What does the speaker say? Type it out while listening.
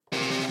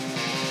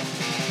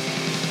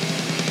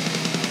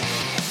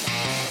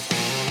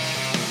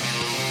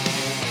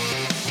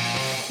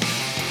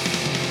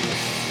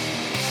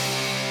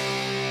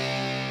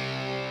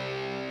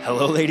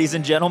Hello, ladies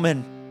and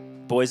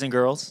gentlemen, boys and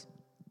girls,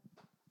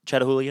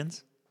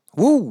 Chattahooligans.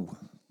 Woo!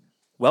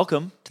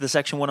 Welcome to the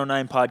Section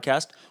 109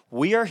 podcast.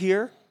 We are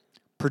here,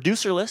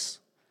 producerless.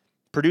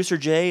 Producer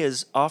Jay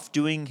is off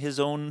doing his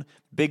own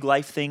big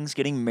life things,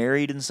 getting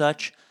married and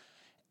such,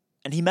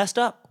 and he messed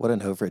up. What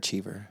an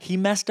overachiever. He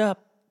messed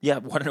up. Yeah,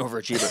 what an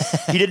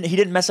overachiever. He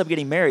didn't mess up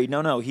getting married.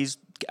 No, he's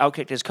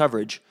outkicked his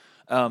coverage.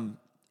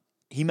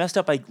 He messed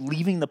up by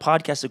leaving the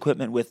podcast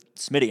equipment with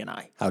Smitty and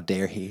I. How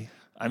dare he?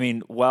 I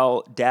mean,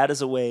 while Dad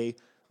is away,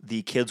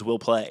 the kids will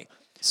play.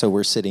 So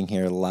we're sitting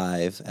here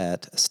live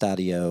at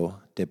Stadio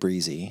de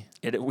Breezy.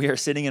 We are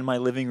sitting in my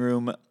living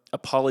room.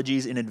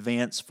 Apologies in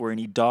advance for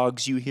any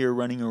dogs you hear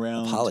running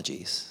around.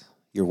 Apologies.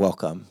 You're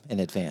welcome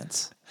in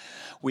advance.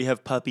 We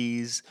have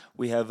puppies.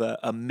 We have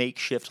a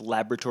makeshift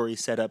laboratory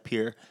set up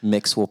here.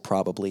 Mix will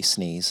probably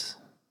sneeze.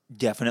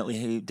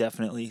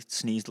 Definitely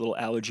sneezed, little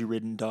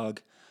allergy-ridden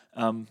dog.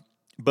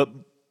 But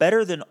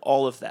better than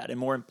all of that, and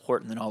more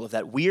important than all of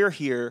that, we are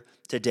here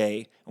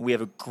today, and we have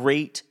a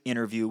great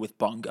interview with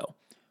Bongo.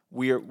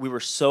 We were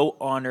so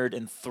honored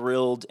and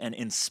thrilled and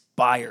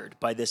inspired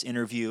by this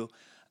interview.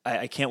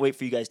 I can't wait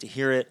for you guys to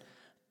hear it,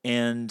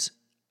 and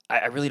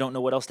I really don't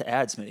know what else to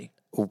add, Smitty.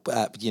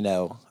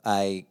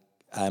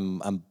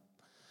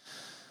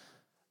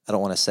 I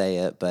don't want to say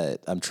it,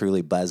 but I'm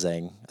truly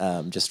buzzing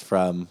just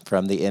from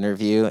the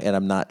interview, and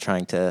I'm not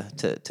trying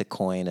to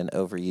coin an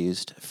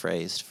overused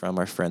phrase from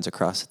our friends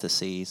across the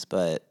seas,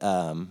 but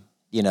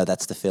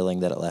that's the feeling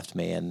that it left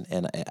me,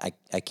 and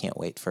I can't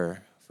wait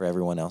for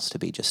everyone else to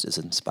be just as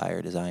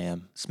inspired as I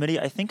am.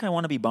 Smitty, I think I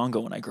want to be Bongo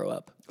when I grow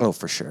up. Oh,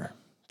 for sure.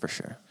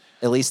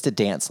 At least to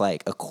dance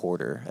like a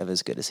quarter of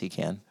as good as he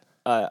can.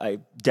 I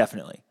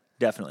definitely.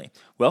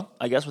 Well,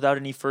 I guess without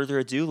any further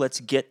ado, let's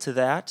get to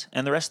that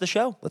and the rest of the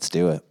show. Let's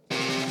do it.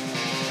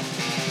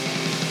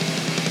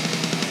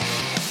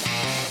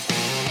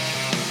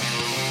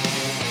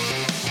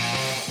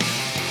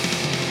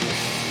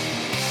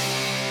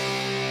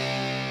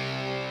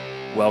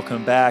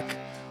 Welcome back.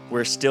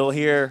 We're still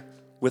here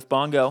with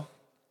Bongo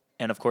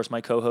and, of course, my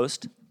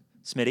co-host,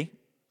 Smitty.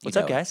 What's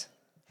up, guys?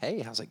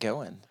 Hey, how's it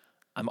going?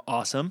 I'm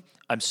awesome.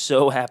 I'm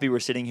so happy we're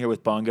sitting here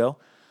with Bongo.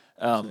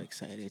 So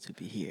excited to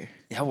be here.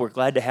 Yeah, we're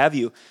glad to have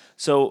you.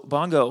 So,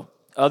 Bongo,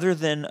 other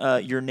than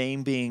your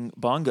name being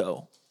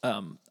Bongo,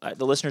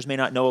 the listeners may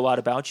not know a lot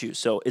about you.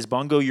 So, is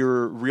Bongo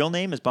your real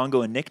name? Is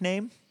Bongo a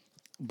nickname?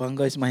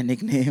 Bongo is my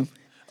nickname.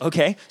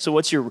 Okay. So,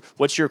 what's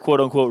your quote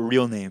unquote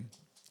real name?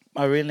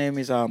 My real name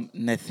is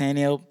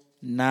Nathaniel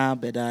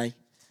Bedai.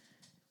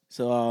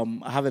 So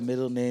I have a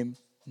middle name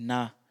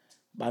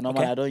but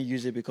normally I don't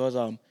use it because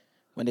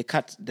when they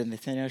cut the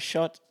Nathaniel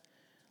short,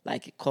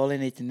 like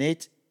calling it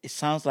Nate, it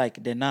sounds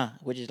like the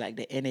which is like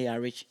the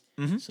NARH.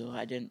 Mm-hmm. So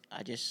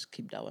I just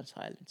keep that one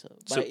silent.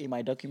 But in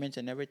my documents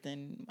and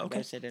everything, my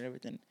website and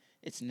everything,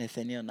 it's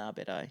Nathaniel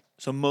Bedai.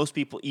 So most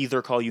people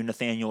either call you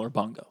Nathaniel or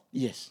Bongo.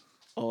 Yes.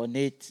 Or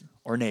Nate.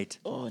 Or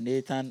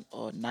Nathan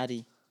or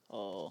Natty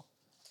or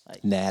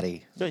like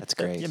Natty. That's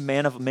great. You're a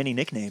man of many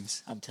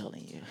nicknames. I'm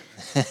telling you.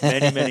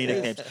 many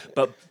nicknames.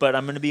 But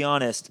I'm going to be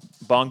honest,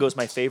 Bongo's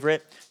my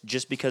favorite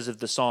just because of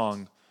the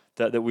song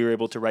that we were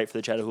able to write for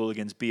the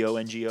Chattahooligans,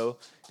 Bongo.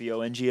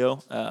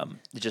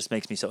 It just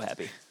makes me so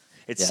happy.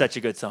 It's such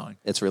a good song.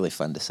 It's really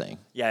fun to sing.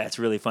 Yeah, it's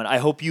really fun. I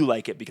hope you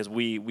like it because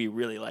we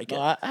really like it.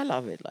 I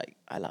love it.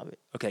 I love it.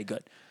 Okay,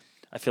 good.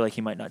 I feel like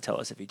he might not tell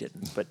us if he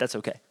didn't, but that's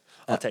okay.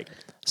 I'll take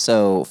it.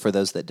 So for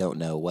those that don't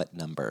know, what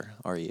number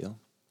are you?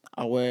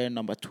 I wear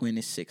number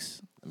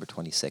 26. Number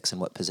 26. And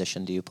what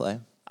position do you play?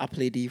 I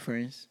play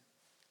defense.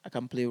 I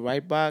can play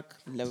right back,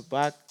 left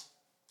back,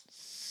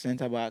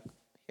 center back.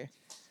 Yeah.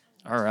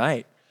 All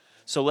right.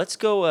 So let's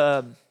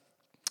go.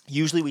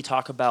 Usually we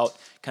talk about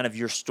kind of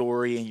your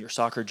story and your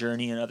soccer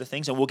journey and other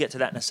things, and we'll get to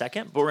that in a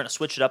second. But we're going to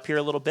switch it up here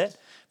a little bit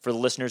for the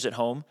listeners at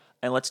home,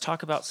 and let's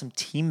talk about some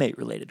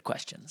teammate-related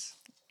questions.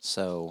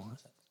 So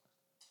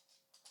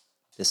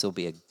this will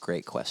be a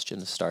great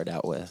question to start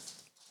out with.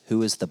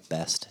 Who is the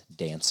best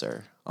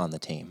dancer on the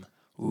team?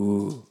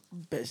 Ooh.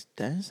 Best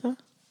dancer?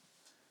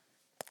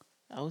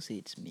 I would say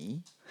it's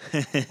me.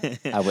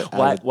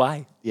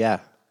 Why? Yeah.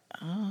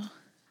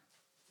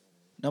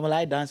 Normally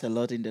I dance a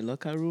lot in the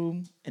locker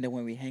room, and then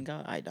when we hang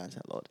out, I dance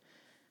a lot.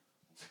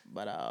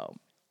 But I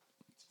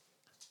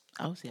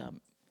would say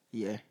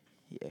yeah.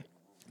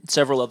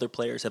 Several other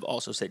players have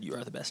also said you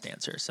are the best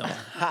dancer. So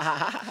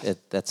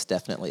That's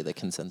definitely the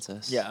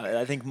consensus. yeah,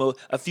 I think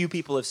a few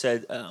people have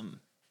said.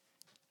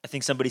 I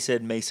think somebody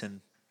said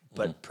Mason,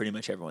 but pretty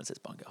much everyone says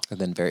Bongo. And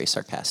then very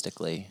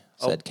sarcastically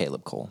said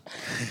Caleb Cole.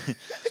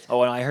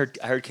 Oh, and I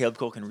heard Caleb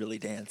Cole can really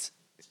dance.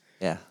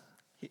 Yeah.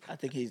 I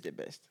think he's the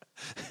best.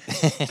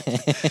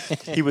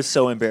 He was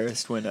so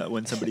embarrassed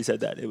when somebody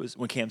said that. It was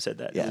when Cam said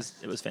that. Yeah.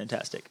 It was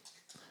fantastic.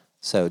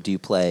 So do you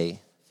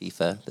play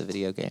FIFA, the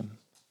video game?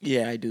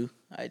 Yeah, I do.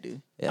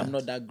 Yeah. I'm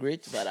not that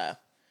great, but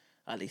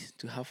at least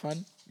to have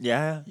fun.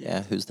 Yeah.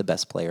 Yeah. Who's the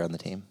best player on the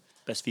team?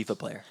 Best FIFA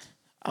player.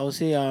 I would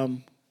say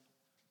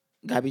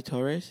Gabby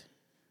Torres.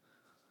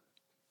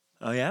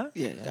 Oh, yeah?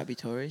 Yeah, Gabby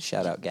Torres.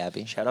 Shout out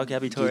Gabby. Shout out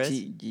Gabby Torres.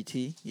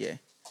 GT, yeah.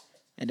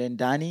 And then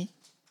Danny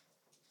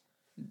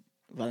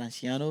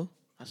Valenciano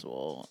as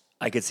well.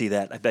 I could see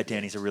that. I bet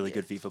Danny's a really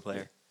good FIFA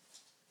player.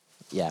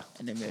 Yeah,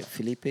 And then we have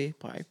Felipe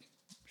Pipe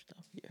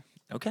stuff. Yeah.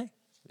 Okay.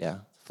 yeah.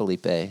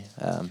 Felipe,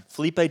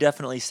 Felipe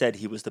definitely said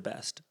he was the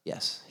best.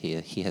 yes,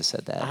 he has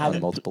said that I on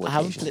haven't multiple I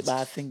haven't occasions. played, but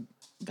I think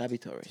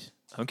Gabi Torres.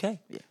 Okay.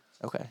 Yeah.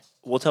 Okay.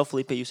 We'll tell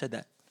Felipe you said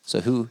that.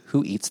 So who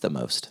eats the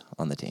most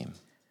on the team?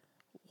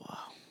 Wow.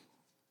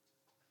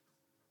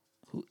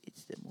 Who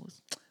eats the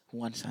most?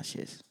 Juan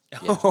Sanchez.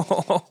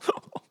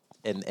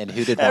 And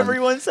who did one?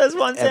 Everyone says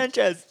Juan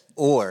Sanchez.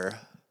 Or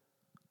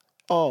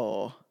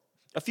Oh.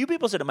 A few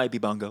people said it might be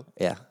Bongo.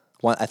 yeah,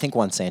 I think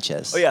Juan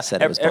Sanchez. Oh yeah,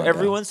 said it was Bongo.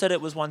 everyone said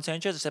it was Juan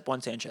Sanchez except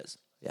Juan Sanchez.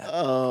 Yeah,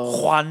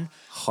 Juan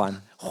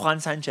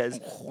Sanchez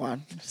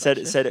Juan said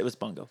it was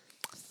Bongo.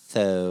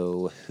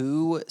 So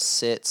who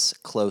sits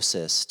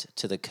closest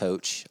to the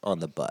coach on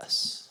the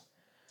bus?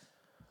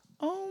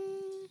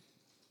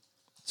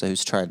 So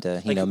who's trying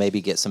to,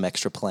 maybe get some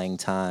extra playing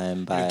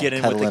time by get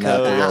in with the cuddling up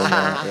a coach. little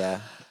more,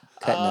 yeah,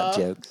 cutting up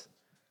jokes.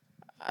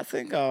 I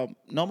think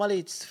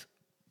normally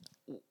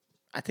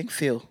I think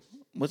Phil.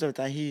 Most of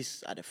the time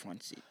he's at the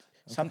front seat.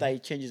 Sometimes he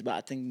changes, but I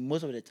think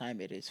most of the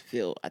time it is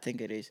Phil. I think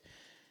it is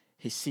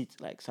his seat,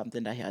 like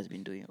something that he has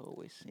been doing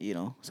always.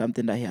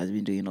 Something that he has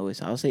been doing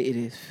always. I'll say it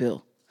is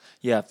Phil.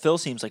 Yeah, Phil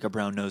seems like a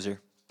brown noser.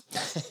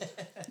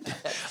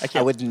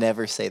 I would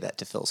never say that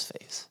to Phil's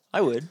face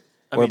I would.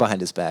 or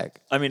behind his back.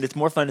 I mean, it's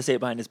more fun to say it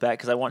behind his back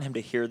because I want him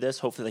to hear this.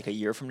 Hopefully, like a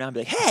year from now, and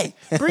be like, "Hey,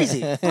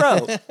 Breezy,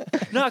 bro,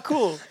 not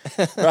cool."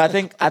 Bro, I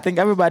think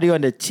everybody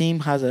on the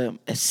team has a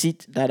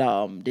seat that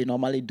they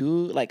normally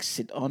do like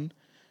sit on.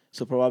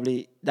 So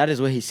probably that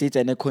is where he sits,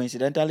 and then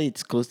coincidentally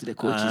it's close to the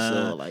coaches.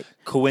 So like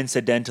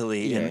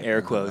Coincidentally, in Yeah.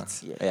 air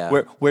quotes. Yeah.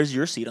 Where's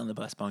your seat on the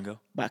bus, Bongo?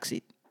 back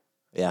seat.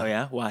 Yeah. Oh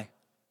yeah, why?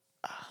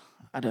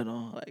 I don't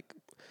know. Like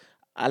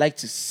I like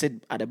to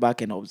sit at the back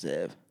and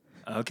observe.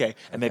 Okay,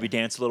 and maybe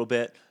dance a little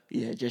bit,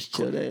 Yeah, just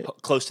chill there.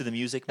 close to the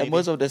music. Maybe. And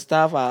most of the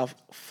staff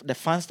the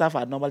fun stuff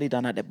are normally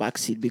done at the back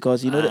seat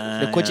because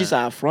the coaches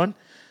are up front.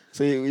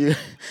 So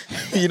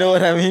you know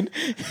what I mean?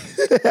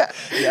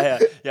 yeah.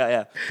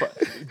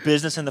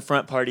 Business in the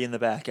front, party in the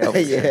back.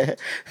 Yeah.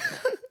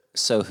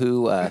 So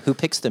who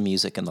picks the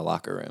music in the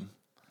locker room?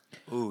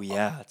 Ooh,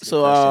 yeah. That's a good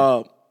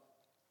So question.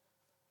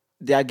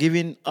 they are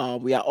giving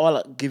we are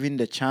all given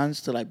the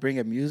chance to like bring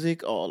a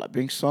music or like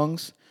bring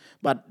songs,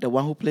 but the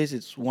one who plays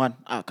is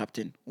our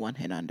captain, Juan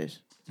Hernandez.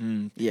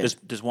 Yeah.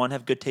 Does one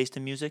have good taste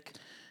in music?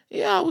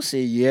 Yeah, I would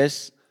say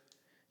yes.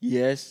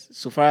 Yes.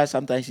 So far as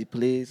sometimes he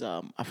plays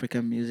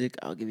African music,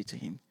 I'll give it to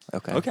him.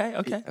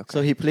 Okay.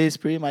 So he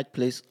pretty much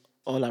plays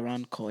all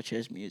around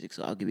cultures music,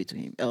 so I'll give it to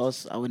him.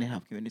 Else I wouldn't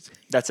have given it to him.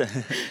 That's a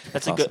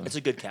awesome. it's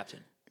a good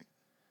captain.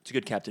 It's a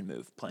good captain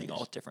move, playing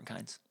all different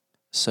kinds.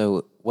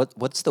 So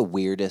what's the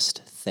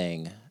weirdest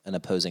thing an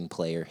opposing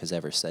player has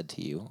ever said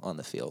to you on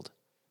the field?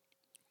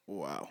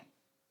 Wow.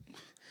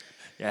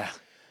 Yeah.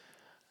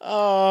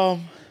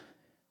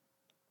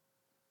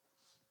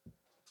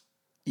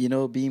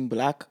 Being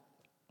black,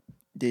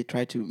 they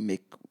try to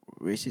make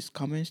racist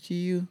comments to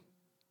you,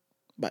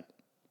 but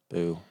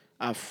Boo.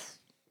 I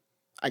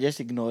just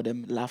ignore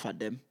them, laugh at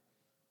them.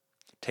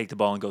 Take the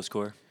ball and go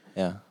score.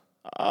 Yeah.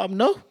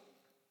 No,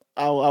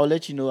 I'll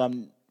let you know.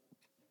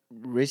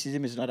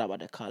 Racism is not about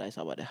the color; it's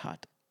about the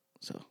heart.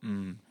 So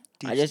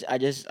I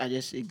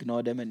just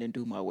ignore them and then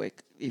do my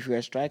work. If you're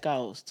a striker,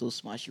 I'll still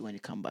smash you when you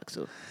come back.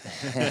 So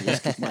I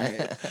just keep my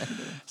head.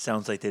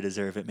 Sounds like they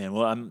deserve it, man.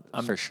 Well, I'm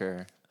For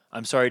sure.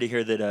 I'm sorry to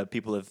hear that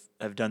people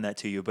have done that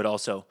to you, but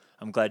also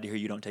I'm glad to hear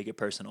you don't take it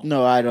personal.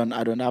 No, I don't.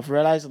 I've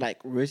realized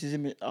like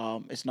racism.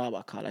 It's not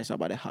about color; it's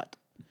about the heart.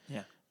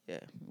 Yeah. Yeah,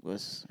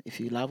 because if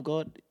you love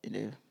God in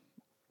a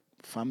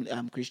family,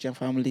 Christian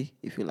family,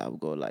 if you love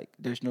God, like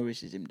there's no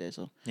racism there.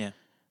 So Yeah.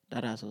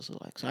 that has also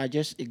like. So I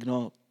just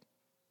ignore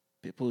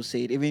people who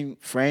say it. Even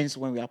friends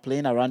when we are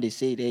playing around, they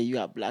say, "Hey, you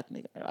are black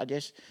nigga." I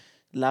just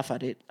laugh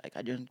at it. Like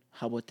I don't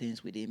harbor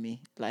things within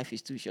me. Life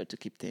is too short to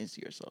keep things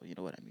to yourself. You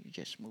know what I mean? You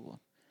just move on.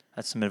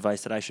 That's some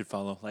advice that I should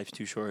follow. Life's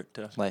too short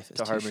to Life is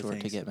to too harbor short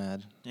things. to get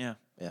mad. Yeah.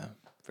 Yeah.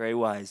 Very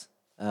wise.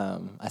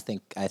 I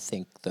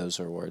think those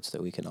are words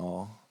that we can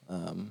all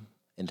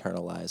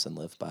internalize and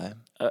live by.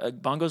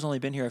 Bongo's only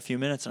been here a few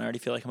minutes, and I already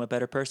feel like I'm a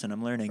better person.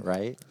 I'm learning.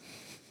 Right?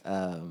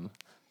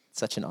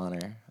 Such an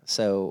honor.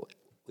 So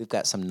we've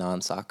got some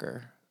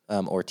non-soccer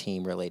or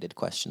team-related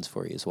questions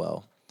for you as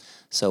well.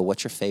 So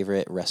what's your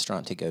favorite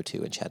restaurant to go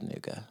to in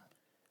Chattanooga?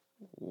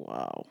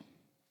 Wow,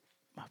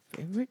 my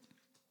favorite.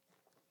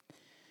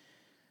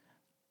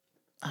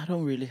 I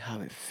don't really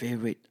have a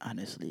favorite,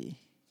 honestly,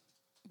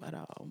 but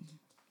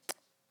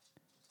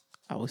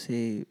I would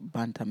say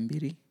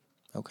Bantambiri.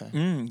 Okay.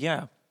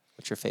 Yeah.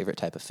 What's your favorite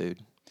type of food?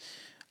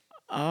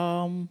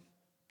 The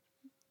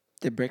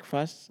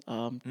breakfast,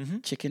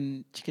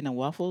 chicken and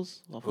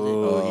waffles.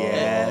 Oh,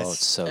 yes. Oh,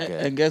 it's so good.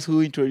 And guess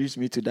who introduced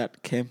me to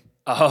that? Cam.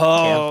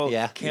 Oh,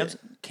 yeah.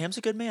 Cam's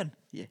a good man.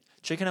 Yeah.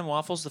 Chicken and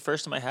waffles. The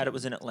first time I had it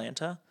was in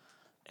Atlanta,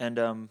 and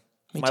Me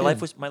my too.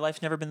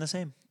 life's never been the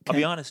same. I'll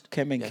be honest.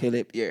 Cam and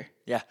Caleb, yeah.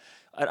 Yeah,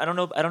 I don't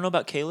know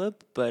about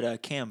Caleb,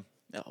 but Cam.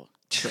 Oh,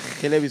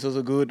 Caleb is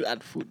also good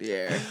at food.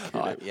 Yeah.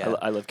 Caleb. Yeah,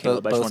 I love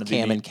Caleb. I just Both wanted to be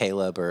Cam mean. and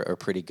Caleb are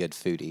pretty good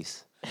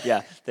foodies.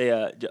 Yeah, they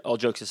all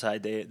jokes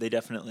aside, they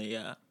definitely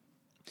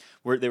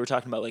they were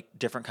talking about like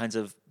different kinds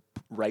of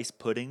rice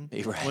pudding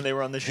Right. when they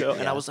were on the show,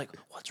 and I Yeah. was like,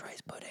 "What's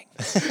rice pudding?"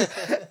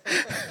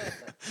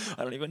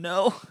 I don't even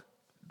know.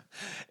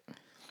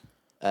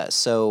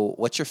 So,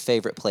 what's your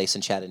favorite place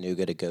in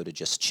Chattanooga to go to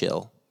just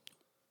chill?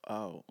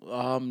 Oh,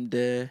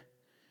 the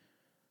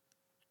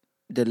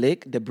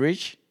lake, the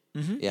bridge.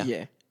 Yeah.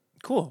 Yeah.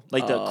 Cool,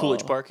 like the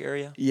Coolidge Park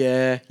area.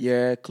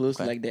 Yeah, close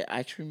to Okay. like the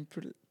ice cream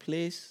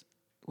place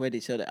where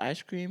they sell the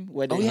ice cream.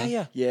 Where Oh, they,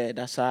 yeah. yeah.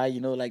 That's how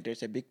like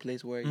there's a big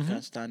place where you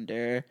can stand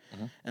there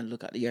and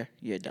look at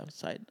that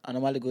side. I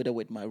normally go there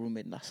with my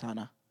roommate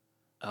Nasana.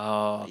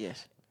 Oh,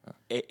 Yes,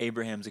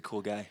 Abraham's a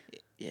cool guy.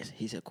 yes,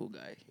 he's a cool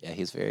guy. Yeah,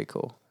 he's very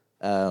cool.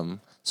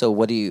 So,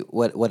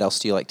 what else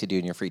do you like to do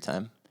in your free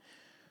time?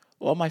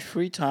 Well, my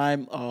free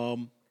time,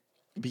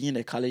 being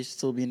a college,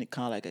 still being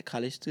kind of like a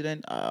college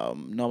student.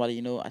 Normally,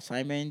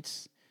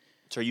 assignments.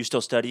 So, are you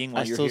still studying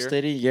while I you're still here?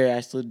 study. Yeah,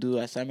 I still do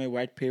assignment,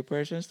 write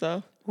papers and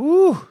stuff.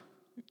 Woo!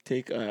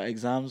 Take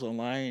exams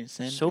online.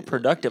 Send. So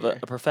productive. Yeah.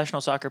 A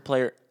professional soccer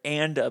player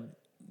and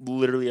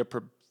literally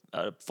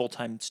a full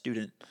time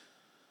student.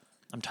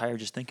 I'm tired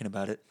just thinking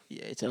about it.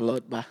 Yeah, it's a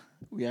lot, but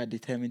we are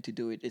determined to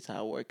do it. It's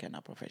our work and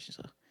our profession,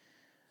 so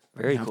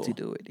we Very have cool. to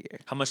do it here.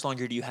 How much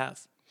longer do you have?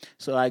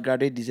 So I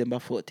graduated December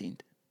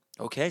 14th.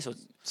 Okay, so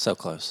So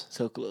close.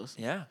 So close.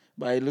 yeah.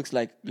 But it looks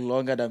like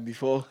longer than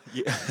before.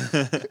 Yeah.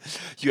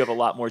 You have a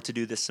lot more to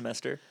do this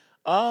semester.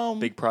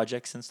 Big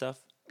projects and stuff.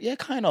 Yeah,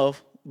 kind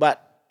of. But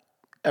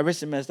every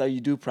semester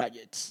you do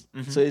projects.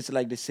 So it's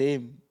like the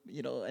same,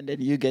 and then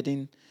you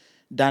getting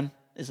done.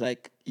 It's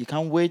like you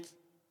can't wait,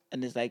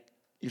 and it's like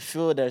you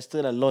feel there's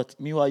still a lot.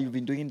 Meanwhile, you've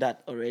been doing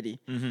that already.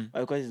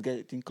 But because it's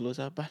getting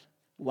closer, but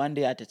one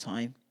day at a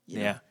time. You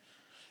know? Yeah.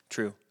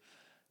 True.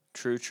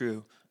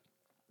 True.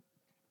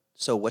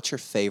 So, what's your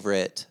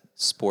favorite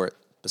sport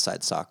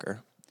besides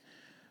soccer?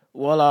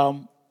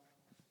 Well,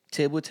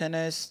 table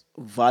tennis,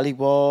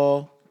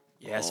 volleyball.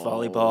 Yes,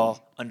 volleyball,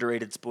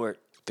 underrated sport.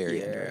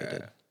 Very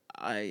underrated.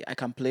 I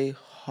can play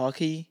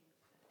hockey.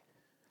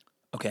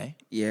 Okay.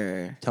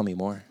 Yeah. Tell me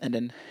more. And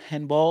then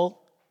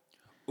handball.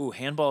 Ooh,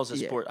 handball is a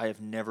Yeah. sport I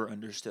have never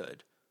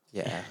understood.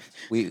 Yeah,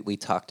 we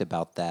talked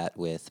about that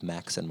with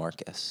Max and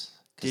Marcus.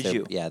 'Cause Did they're-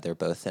 you? Yeah, they're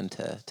both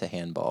into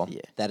handball.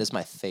 Yeah. That is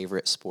my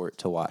favorite sport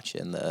to watch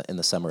in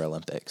the Summer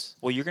Olympics.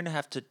 Well, you're going to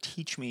have to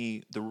teach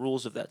me the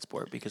rules of that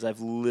sport because I've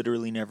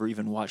literally never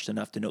even watched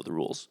enough to know the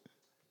rules.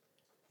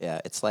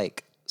 Yeah, it's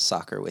like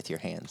soccer with your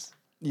hands.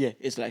 Yeah,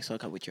 it's like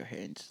soccer with your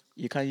hands.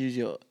 You can't use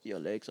your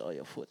legs or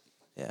your foot.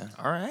 Yeah.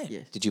 All right.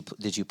 Yes. Did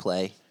you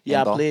play? Yeah,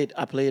 handball?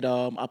 I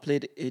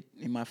played it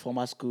in my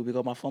former school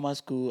because my former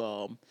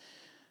school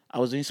I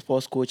was doing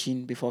sports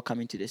coaching before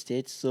coming to the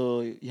States.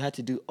 So you had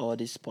to do all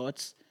these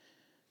sports.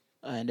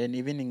 And then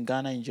even in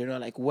Ghana in general,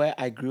 like where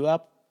I grew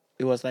up,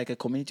 it was like a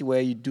community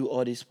where you do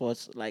all these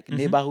sports, like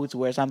neighborhoods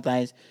where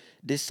sometimes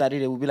this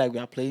Saturday will be like we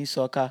are playing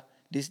soccer,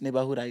 this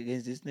neighborhood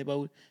against this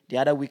neighborhood. The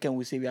other weekend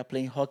we say we are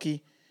playing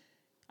hockey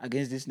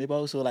against this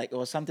neighborhood. So like it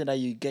was something that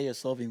you get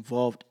yourself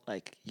involved.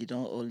 Like you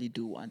don't only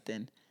do one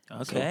thing.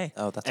 Okay.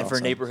 Oh, that's and for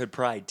awesome. neighborhood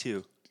pride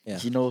too. Yeah.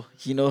 You know.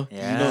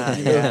 Yeah.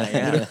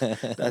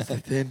 That's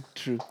the thing.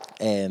 True.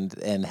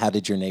 And how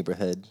did your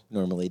neighborhood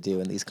normally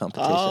do in these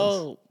competitions?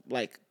 Oh,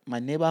 like my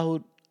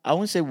neighborhood. I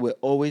won't say we're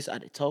always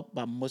at the top,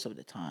 but most of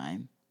the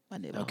time, my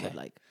neighborhood, Okay.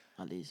 like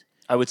at least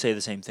I would say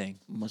the same thing.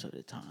 most of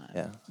the time.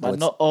 Yeah. But What's-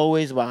 not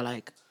always. But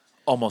like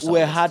Almost we're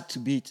always. hard to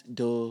beat,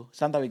 though.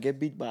 Sometimes we get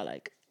beat, but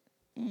like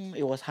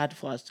it was hard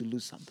for us to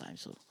lose sometimes.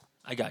 So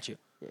I got you.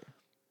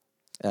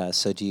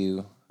 So do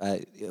you,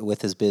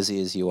 with as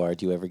busy as you are,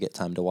 do you ever get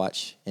time to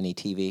watch any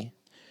TV?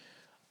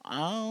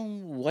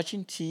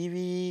 watching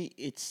TV,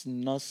 it's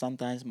not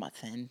sometimes my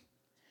thing.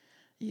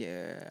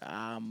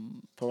 Yeah.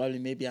 Probably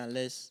maybe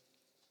unless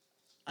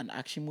an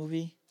action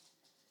movie.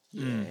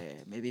 Yeah,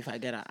 maybe if I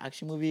get an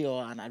action movie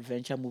or an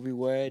adventure movie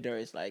where there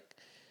is like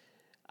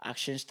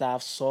action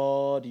stuff,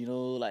 sword,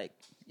 like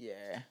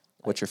yeah.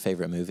 What's your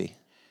favorite movie?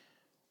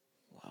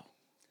 Wow.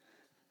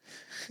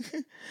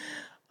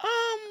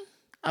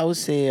 I would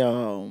say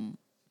kind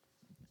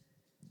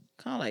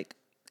of like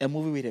a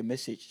movie with a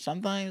message.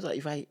 Sometimes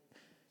like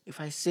if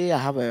I say I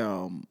have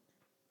a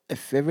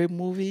favorite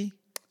movie,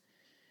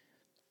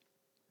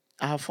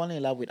 I have fallen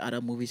in love with other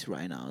movies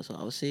right now. So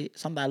I would say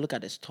sometimes I look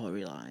at the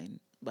storyline,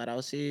 but I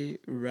would say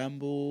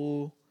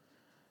Rambo,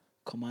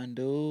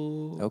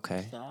 Commando,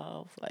 Okay.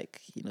 stuff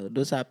like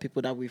those are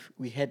people that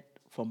we heard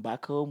from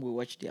back home. We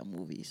watch their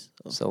movies.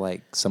 So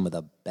like some of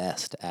the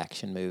best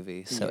action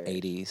movies. So Yeah.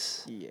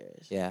 80s.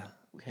 Yes. Yeah.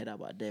 We heard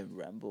about them,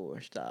 Rambo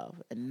or stuff,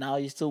 and now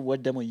you still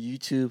watch them on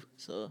YouTube,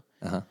 so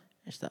Uh-huh.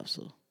 and stuff.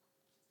 So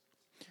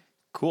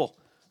Cool.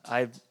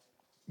 I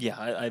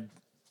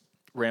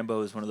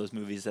Rambo is one of those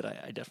movies that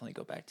I definitely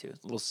go back to. A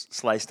little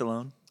sliced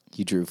alone.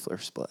 You drew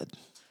first blood.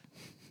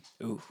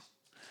 Ooh,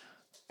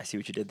 I see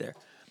what you did there.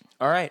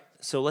 All right,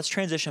 so let's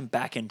transition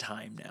back in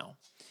time now.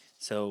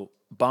 So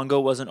Bongo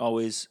wasn't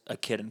always a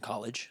kid in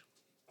college,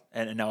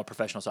 and now a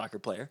professional soccer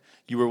player.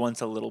 You were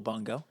once a little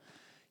Bongo.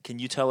 Can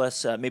you tell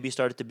us maybe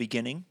start at the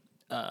beginning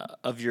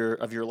of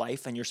your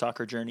life and your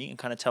soccer journey, and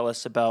kind of tell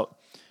us about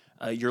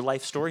your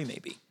life story,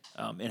 maybe,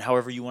 and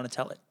however you want to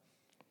tell it.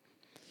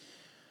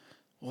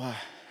 Wow.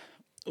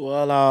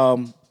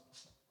 Well,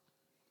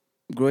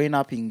 growing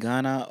up in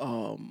Ghana,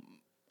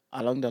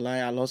 along the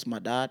line, I lost my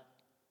dad.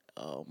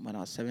 When I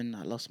was 7,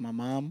 I lost my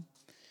mom.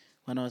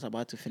 When I was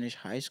about to finish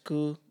high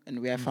school,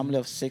 and we are a family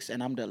of 6,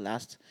 and I'm the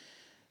last.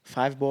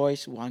 5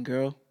 boys, 1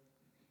 girl.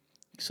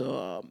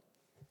 So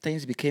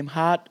things became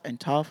hard and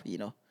tough.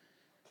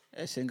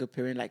 A single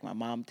parent like my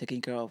mom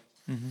taking care of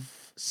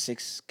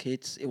 6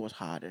 kids, it was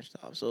hard and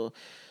stuff. So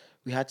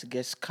we had to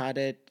get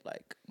scattered,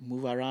 like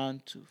move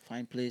around to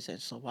find place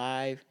and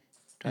survive.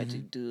 Try to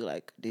do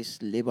like these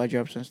labor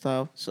jobs and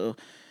stuff. So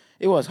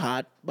it was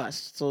hard, but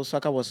so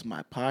soccer was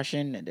my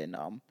passion. And then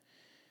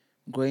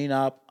growing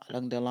up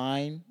along the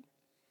line,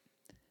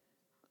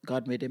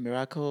 God made a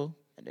miracle,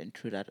 and then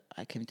through that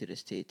I came to the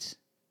States.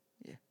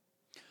 Yeah.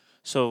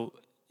 So,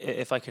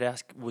 if I could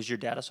ask, was your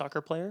dad a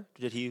soccer player?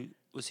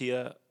 Was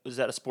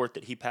that a sport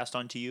that he passed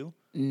on to you?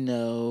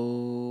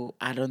 No,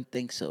 I don't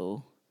think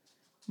so.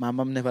 My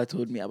mom never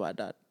told me about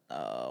that.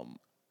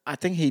 I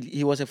think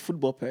he was a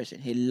football person.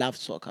 He loved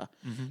soccer.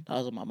 That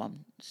was what my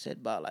mom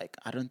said. But like,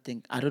 I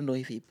don't know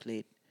if he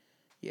played.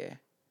 Yeah,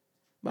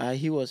 but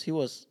he was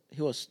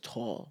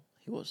tall.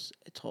 He was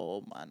a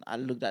tall man. I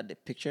looked at the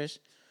pictures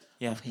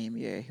Yeah. of him.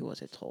 Yeah, he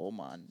was a tall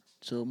man.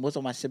 So most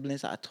of my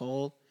siblings are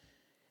tall,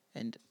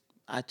 and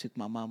I took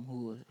my mom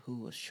who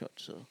was short.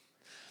 So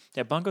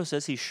Yeah, Bongo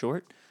says he's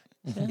short.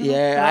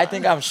 yeah, I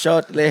think I'm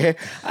short.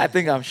 I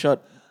think I'm short.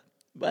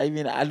 But I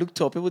mean, I look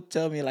tall. People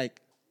tell me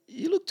like,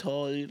 "You look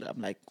tall." I'm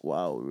like,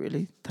 "Wow,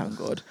 really? Thank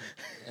God."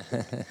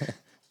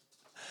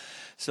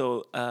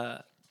 So,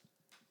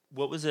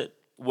 what was it?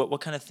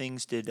 What kind of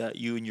things did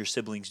you and your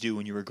siblings do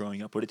when you were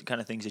growing up? What are the kind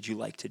of things that you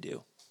like to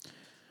do?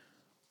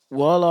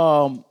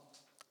 Well,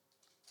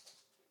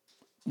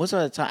 most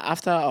of the time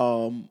after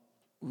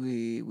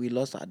we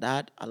lost our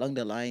dad along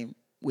the line,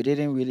 we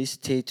didn't really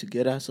stay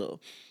together. So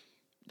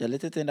the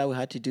little thing that we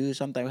had to do,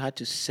 sometimes we had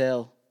to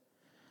sell,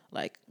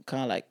 like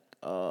kind of like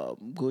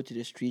go to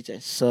the streets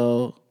and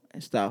sell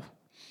and stuff,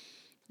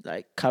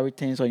 like carry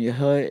things on your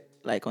head,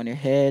 like on your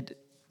head,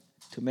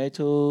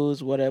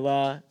 tomatoes,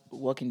 whatever,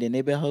 walk in the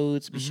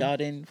neighborhoods, be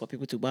shouting for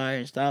people to buy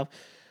and stuff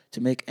to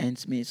make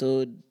ends meet.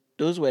 So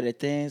those were the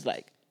things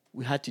like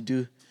we had to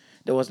do.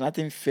 There was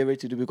nothing favorite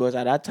to do because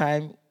at that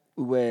time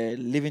we were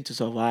living to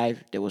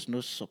survive. There was no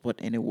support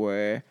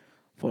anywhere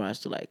for us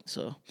to like.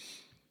 So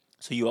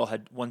So you all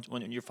had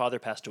when your father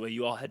passed away,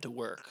 you all had to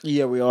work.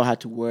 yeah, we all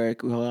had to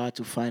work. We all had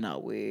to find our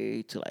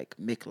way to like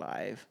make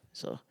life.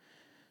 So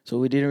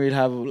we didn't really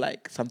have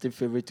like something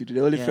favorite to do.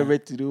 The only Yeah.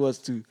 favorite to do was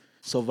to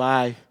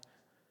survive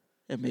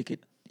and make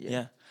it. Yeah.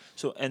 Yeah.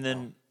 So and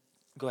then,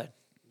 go ahead.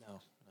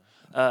 No.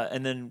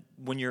 And then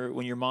when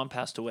your mom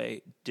passed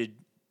away,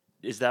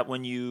 is that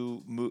when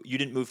you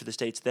didn't move to the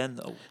States then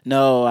though?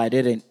 No, I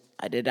didn't.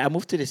 I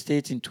moved to the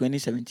States in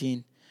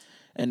 2017,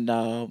 and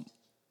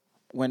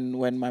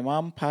when my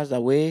mom passed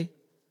away,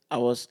 I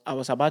was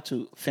about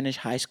to finish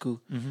high school.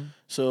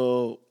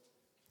 So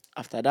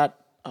after that,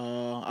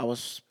 I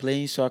was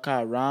playing soccer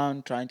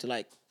around, trying to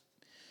like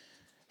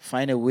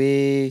find a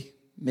way,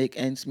 make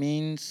ends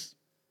meet,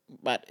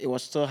 but it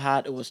was still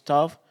hard. It was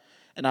tough,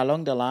 and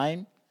along the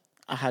line,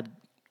 I had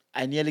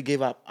I nearly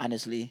gave up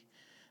honestly,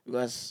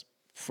 because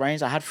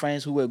I had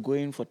friends who were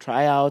going for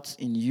tryouts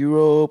in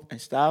Europe and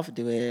stuff.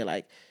 They were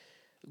like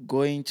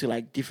going to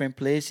like different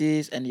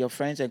places, and your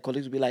friends and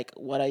colleagues will be like,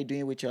 "What are you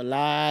doing with your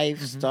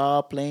life?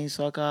 Stop playing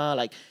soccer.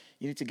 Like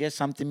you need to get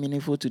something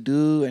meaningful to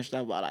do and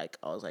stuff." But like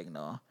I was like,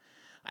 no.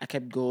 I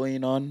kept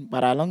going on,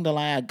 but along the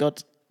line, I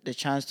got the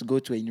chance to go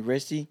to a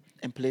university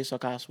and play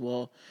soccer as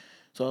well.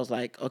 So I was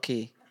like,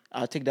 okay,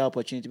 I'll take that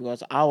opportunity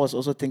because I was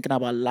also thinking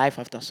about life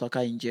after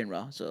soccer in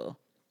general. So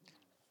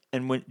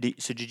And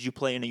so did you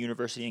play in a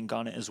university in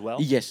Ghana as well?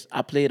 yes,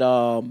 I played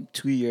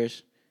 2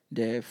 years,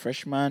 the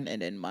freshman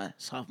and then my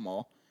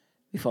sophomore,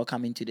 before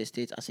coming to the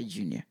States as a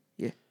junior.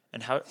 Yeah.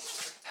 And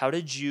how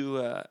did you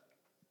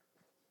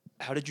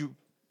how did you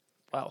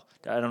wow,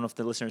 I don't know if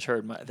the listeners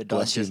heard the dog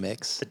Bless you, just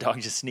Mix. the dog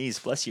just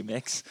sneezed. Bless you,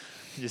 Mix.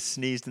 He just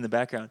sneezed in the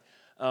background.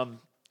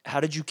 How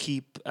did you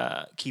keep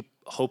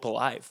hope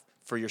alive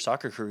for your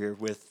soccer career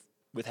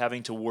with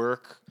having to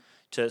work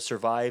to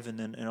survive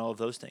and all of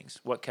those things?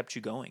 What kept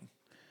you going?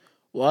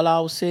 Well, I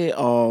would say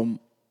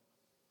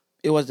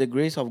it was the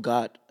grace of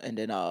God and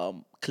then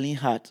clean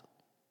heart,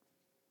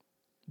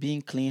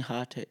 being clean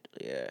hearted.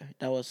 Yeah,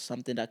 that was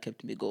something that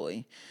kept me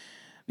going.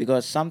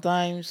 Because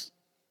sometimes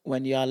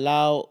when you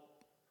allow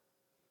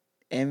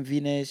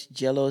enviness,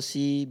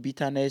 jealousy,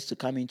 bitterness to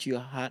come into your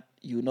heart,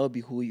 you will not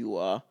be who you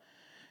are.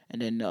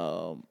 And then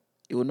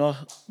it will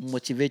not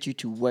motivate you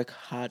to work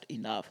hard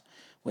enough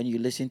when you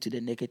listen to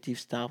the negative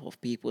stuff of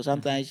people.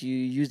 Sometimes you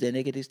use the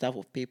negative stuff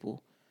of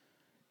people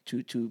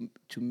to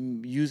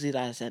use it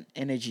as an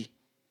energy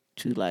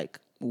to like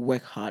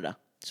work harder.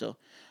 So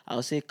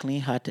I'll say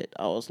clean-hearted.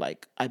 I was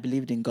like, I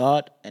believed in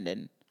God, and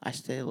then I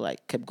still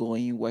like kept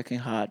going, working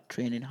hard,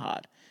 training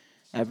hard,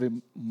 every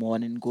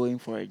morning going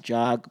for a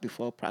jog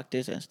before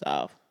practice and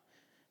stuff.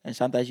 And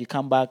sometimes you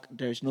come back,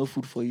 there's no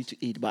food for you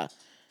to eat, but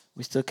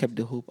we still kept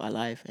the hope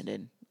alive, and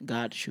then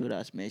God showed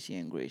us mercy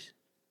and grace.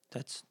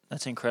 That's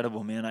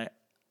incredible, man.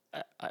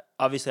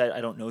 Obviously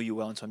I don't know you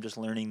well, and so I'm just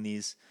learning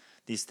these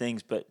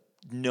things. But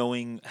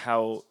knowing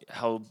how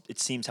it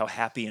seems how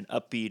happy and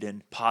upbeat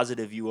and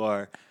positive you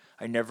are,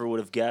 I never would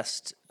have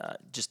guessed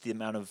just the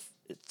amount of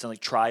it's like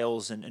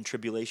trials and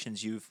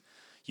tribulations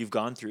you've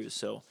gone through.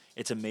 So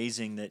it's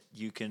amazing that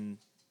you can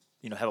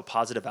have a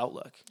positive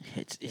outlook.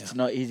 It's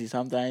not easy.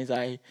 Sometimes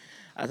I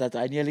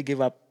nearly give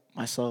up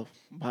myself,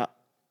 but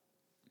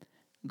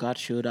God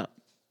showed up.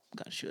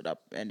 God showed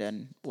up. And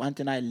then one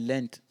thing I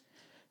learned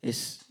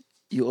is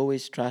you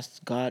always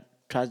trust God,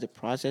 trust the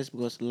process,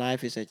 because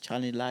life is a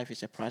challenge, life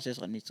is a process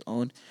on its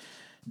own.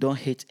 Don't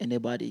hate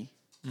anybody.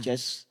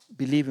 Just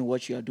believe in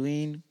what you are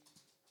doing,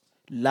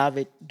 love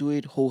it, do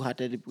it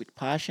wholeheartedly with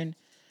passion.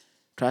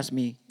 Trust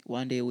me,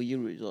 one day will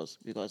yield results,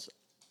 because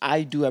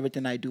I do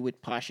everything I do with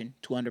passion,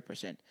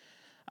 200%.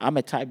 I'm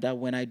a type that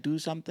when I do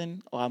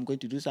something or I'm going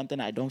to do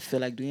something, I don't feel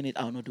like doing it,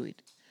 I'll not do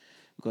it,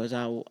 because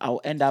I'll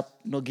end up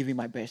not giving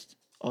my best,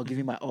 or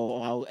giving my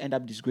or I'll end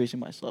up disgracing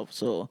myself.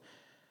 So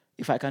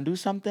if I can do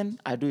something,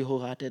 I do it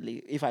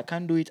wholeheartedly. If I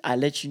can't do it, I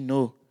let you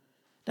know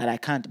that I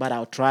can't, but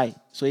I'll try.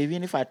 So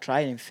even if I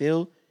try and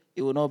fail,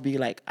 it will not be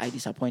like I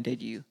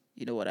disappointed you.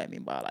 You know what I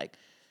mean by like.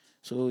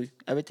 So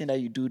everything that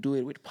you do, do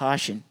it with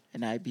passion,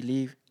 and I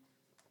believe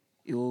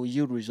it will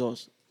yield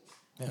results.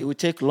 It will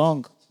take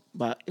long,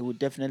 but it will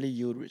definitely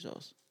yield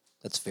results.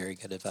 That's very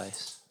good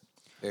advice.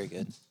 Very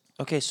good.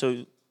 Okay,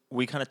 so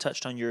we kind of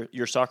touched on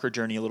your soccer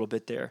journey a little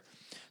bit there.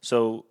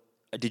 So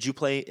did you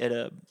play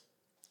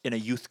in a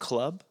youth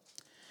club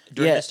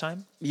during Yeah, this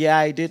time? yeah,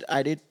 I did.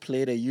 I did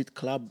play the youth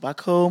club back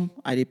home.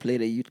 I did play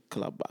the youth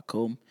club back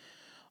home.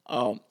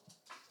 Um,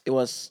 it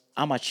was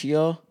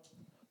amateur,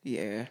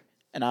 yeah.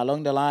 And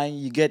along the line,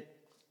 you get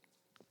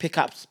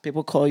pickups.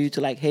 People call you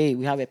to like, hey,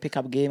 we have a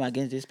pickup game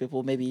against these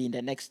people, maybe in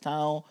the next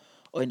town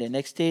or in the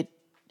next state,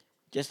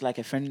 just like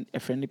a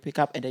friendly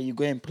pickup, and then you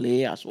go and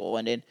play as well.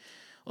 And then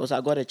also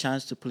I got a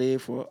chance to play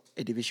for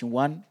a Division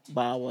 1,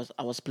 but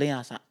I was playing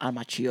as an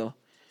amateur.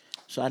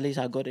 So at least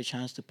I got a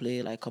chance to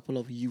play like a couple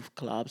of youth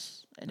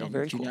clubs and Oh, then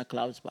very cool. junior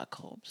clubs back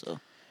home. So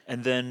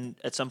And then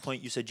at some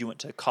point you said you went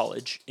to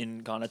college in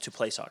Ghana to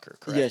play soccer,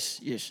 correct?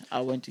 yes,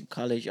 I went to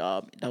college.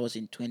 That was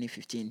in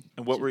 2015.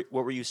 And what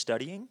were you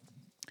studying?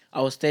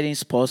 I was studying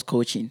sports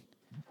coaching.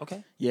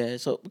 Okay. Yeah,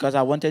 so because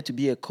I wanted to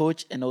be a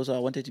coach and also I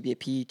wanted to be a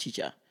PE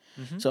teacher.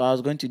 So I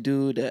was going to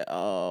do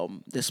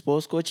the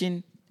sports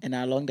coaching, and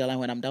along the line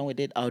when I'm done with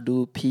it, I'll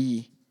do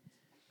PE,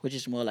 which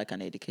is more like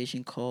an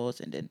education course,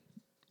 and then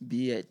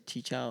be a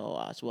teacher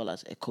or as well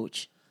as a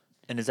coach.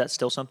 And is that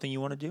still something you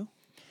want to do?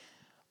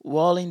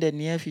 Well, in the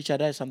near future,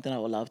 that is something I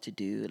would love to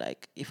do.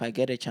 Like, if I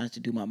get a chance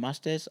to do my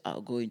master's,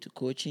 I'll go into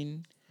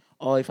coaching.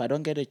 Or if I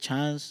don't get a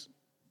chance,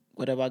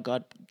 whatever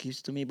God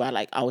gives to me, but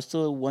like, I will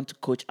still want to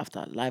coach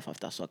after life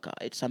after soccer.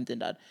 It's something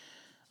that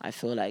I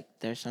feel like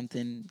there's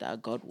something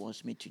that God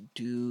wants me to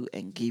do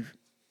and give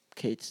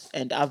kids.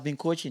 And I've been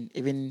coaching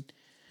even.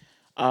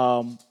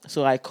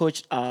 So I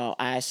coached.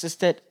 I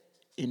assisted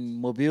in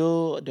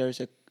Mobile.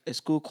 There's a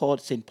school called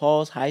St.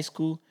 Paul's High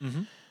School.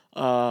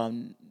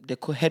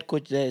 The head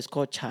coach there is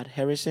called Chad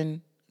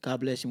Harrison. God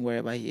bless him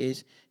wherever he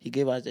is. He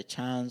gave us the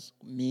chance,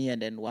 me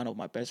and then one of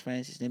my best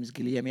friends, his name is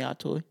Guilherme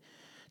Ato,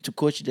 to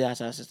coach there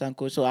as an assistant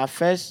coach. So at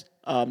first,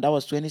 that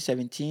was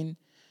 2017,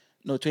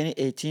 no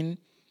 2018.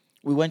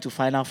 We went to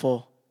Final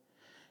Four,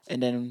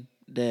 and then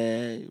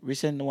the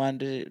recent one,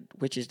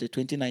 which is the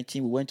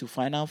 2019, we went to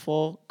Final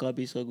Four. God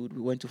be so good.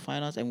 We went to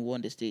finals and we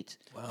won the state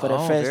for the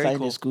Oh, first very time in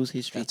the cool. school's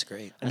history. That's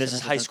great. And As this an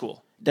is high assistant coach.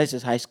 school. This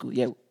is high school.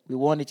 Yeah, we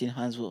won it in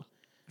Huntsville.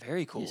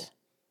 Very cool. Yes.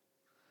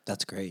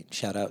 That's great.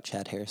 Shout out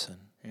Chad Harrison.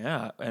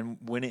 Yeah, and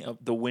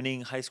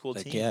winning high school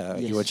Like, team. yeah,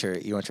 Yes.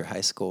 you want your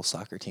high school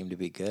soccer team to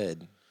be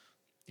good.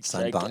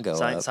 Sign Like, Bongo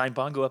up. sign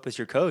Bongo up as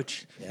your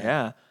coach. Yeah.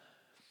 Yeah.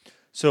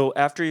 So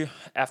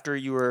after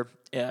you were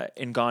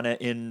in Ghana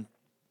in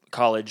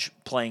college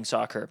playing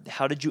soccer,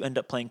 how did you end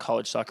up playing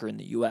college soccer in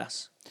the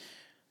U.S.?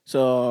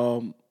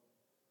 So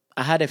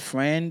I had a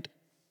friend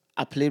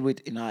I played with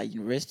in our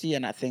university,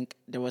 and I think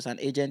there was an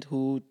agent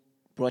who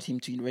brought him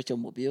to University of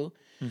Mobile,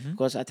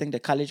 because I think the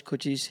college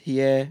coaches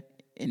here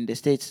in the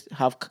states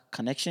have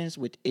connections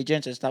with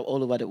agents and stuff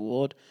all over the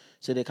world,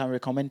 so they can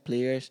recommend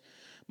players.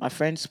 My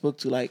friend spoke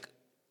to like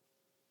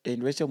the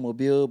University of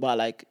Mobile, but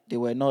like they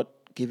were not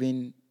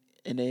giving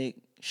any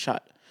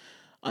shot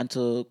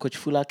until Coach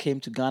Fuller came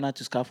to Ghana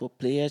to scout for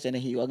players, and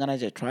then he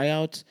organized a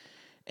tryout.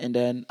 And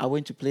then I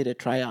went to play the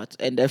tryout.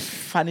 And the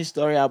funny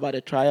story about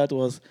the tryout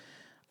was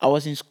I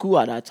was in school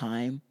at that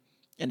time,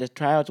 and the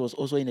tryout was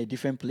also in a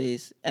different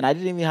place. And I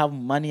didn't even have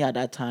money at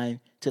that time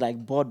to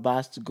like board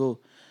bus to go.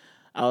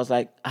 I was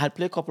like, I had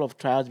played a couple of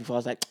tryouts before. I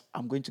was like,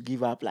 I'm going to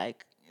give up.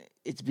 Like,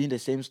 it's been the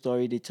same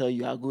story. They tell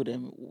you how good,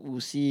 and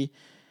we'll see.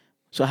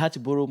 So I had to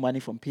borrow money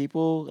from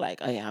people.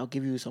 Like, hey, I'll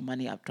give you some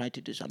money. I'm trying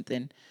to do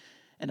something.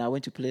 And I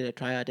went to play the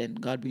tryout, and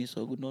God being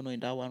so good, no, knowing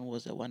that one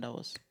was the one that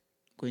was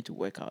going to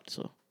work out.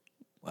 So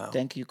Wow.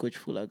 thank you, Coach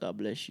Fuller. God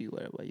bless you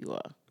wherever you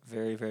are.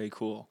 Very, very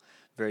cool.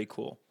 Very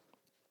cool.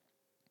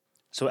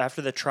 So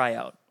after the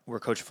tryout where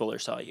Coach Fuller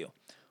saw you,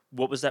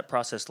 what was that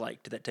process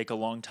like? Did that take a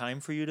long time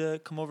for you to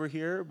come over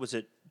here? Was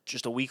it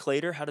just a week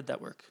later? How did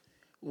that work?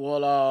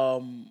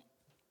 Well,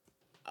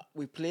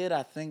 we played.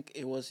 I think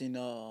it was in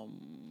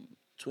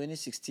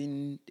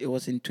 2016. It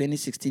was in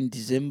 2016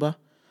 December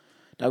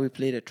that we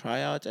played a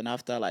tryout, and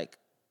after like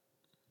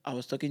I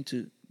was talking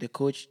to the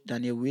coach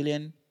Daniel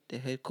William, the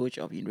head coach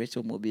of University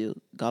of Mobile.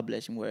 God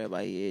bless him wherever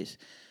he is.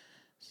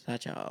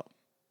 Such a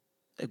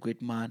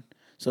great man.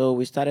 So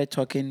we started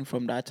talking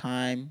from that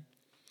time.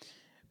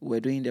 We're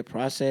doing the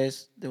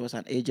process. There was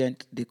an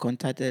agent they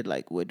contacted,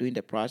 like we're doing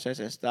the process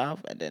and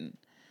stuff. And then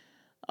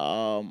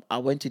I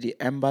went to the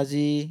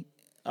embassy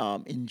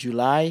in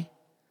July.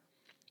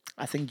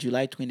 I think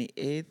July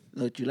 28th,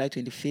 no, July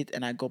 25th,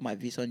 and I got my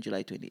visa on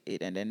July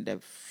 28th. And then the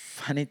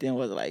funny thing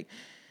was like,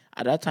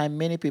 at that time,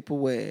 many people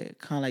were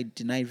kind of like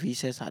denied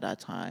visas at that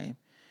time.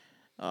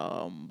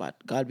 But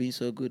God being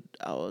so good,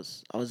 I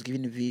was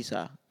given a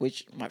visa,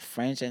 which my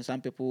friends and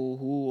some people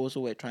who also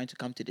were trying to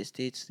come to the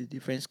States, to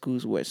different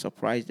schools, were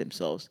surprised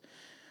themselves.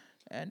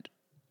 And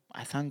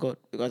I thank God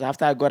because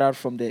after I got out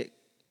from the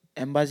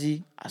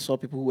embassy, I saw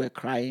people who were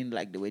crying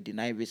like they were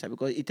denied visa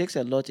because it takes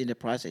a lot in the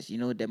process,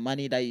 the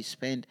money that you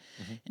spend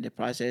in the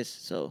process.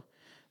 So,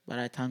 but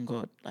I thank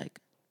God, like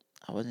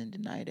I wasn't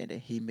denied, and then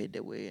He made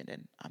the way, and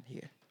then I'm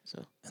here.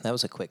 So And that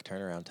was a quick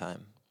turnaround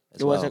time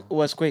as it well.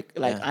 was quick.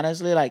 Like Yeah.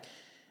 honestly, like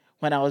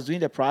when I was doing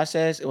the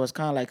process, it was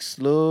kind of like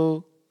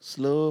slow,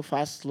 slow,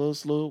 fast, slow,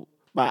 slow.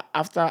 But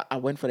after I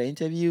went for the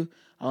interview,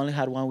 I only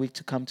had 1 week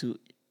to come to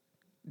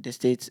the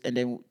States and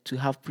then to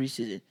have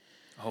preseason.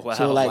 Oh,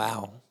 So wow.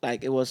 Wow.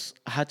 like it was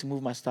I had to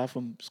move my stuff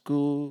from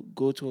school,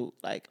 go to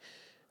like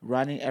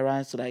running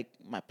errands to like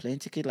my plane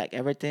ticket, like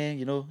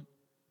everything,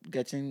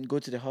 go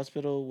to the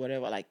hospital,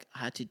 whatever like I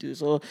had to do.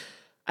 So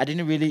I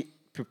didn't really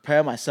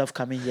prepare myself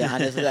coming here.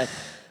 Honestly,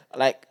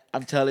 like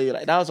I'm telling you,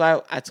 like that was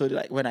why I told you,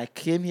 like when I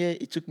came here,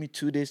 it took me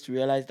 2 days to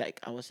realize like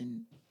I was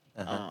in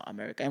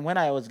America. And when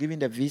I was given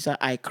the visa,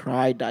 I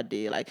cried that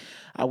day. Like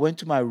I went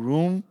to my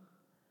room,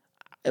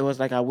 it was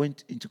like I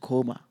went into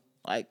coma.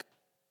 Like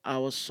I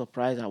was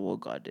surprised at what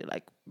God did.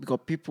 Like because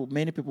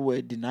many people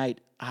were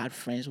denied. I had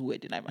friends who were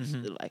denied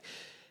myself, like,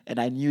 and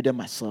I knew them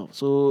myself.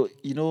 So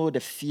the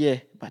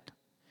fear, but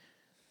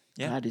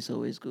Yeah. God is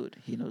always good.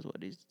 He knows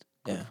what is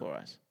good Yeah. for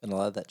us. And a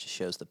lot of that just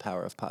shows the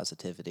power of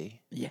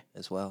positivity Yeah.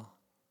 as well.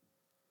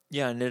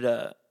 Yeah, and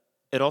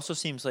it also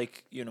seems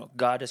like,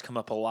 God has come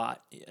up a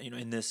lot,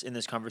 in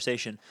this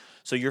conversation.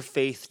 So your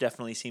faith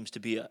definitely seems to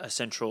be a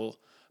central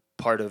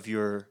part of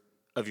your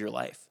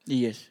life.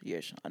 Yes.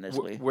 Where,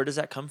 Honestly. where does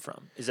that come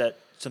from? Is that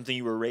something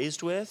you were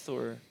raised with,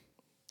 or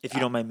if you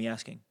don't mind me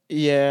asking?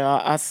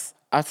 Yeah,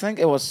 I think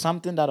it was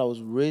something that I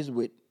was raised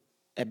with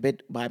a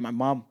bit by my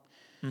mom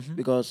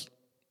because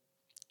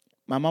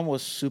my mom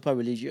was super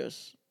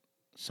religious.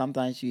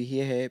 Sometimes you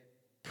hear her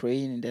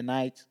praying in the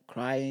night,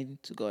 crying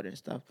to God and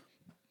stuff.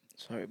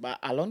 Sorry, but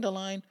along the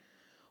line,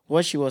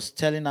 what she was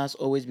telling us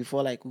always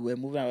before, like we were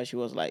moving around, she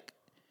was like,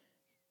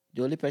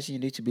 the only person you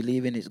need to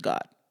believe in is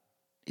God.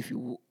 If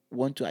you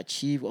want to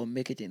achieve or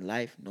make it in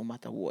life, no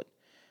matter what,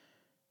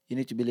 you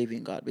need to believe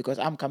in God. Because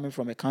I'm coming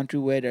from a country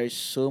where there is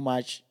so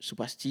much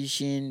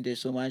superstition,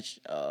 there's so much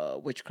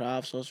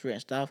witchcraft, sorcery,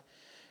 and stuff.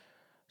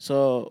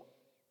 So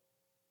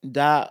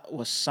that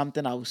was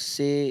something I would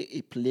say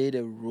it played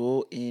a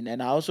role in.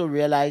 And I also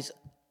realized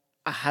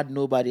I had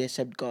nobody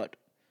except God.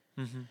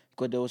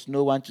 Because there was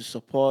no one to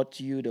support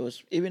you. There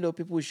was, even though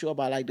people would show up,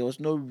 but like there was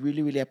no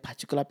really, really a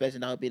particular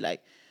person that would be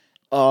like,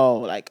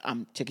 oh, like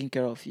I'm taking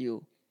care of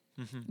you.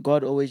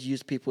 God always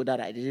used people that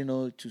I didn't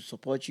know to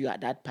support you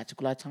at that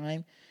particular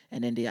time,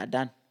 and then they are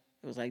done.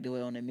 It was like they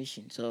were on a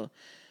mission. So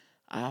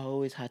I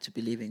always had to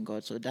believe in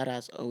God. So that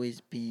has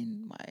always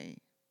been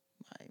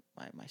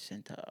my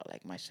center,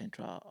 like my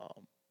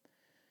central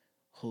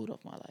hold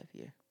of my life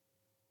here.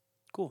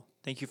 Cool.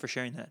 Thank you for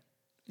sharing that.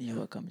 You're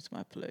welcome. It's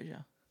my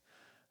pleasure.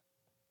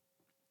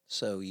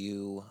 So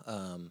you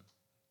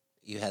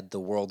had the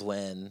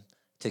whirlwind.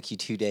 Took you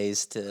 2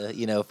 days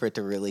to for it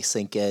to really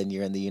sink in.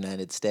 You're in the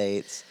United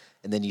States,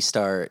 and then you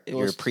start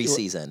your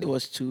preseason. It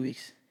was 2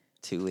 weeks.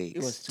 2 weeks.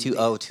 It was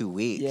 2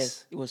 weeks.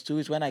 Yes, it was 2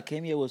 weeks. When I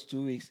came here, it was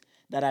 2 weeks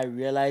that I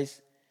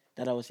realized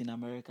that I was in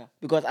America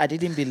because I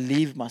didn't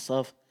believe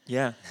myself.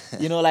 Yeah.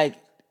 Like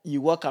you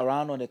walk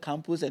around on the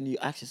campus and you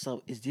ask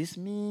yourself, is this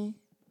me?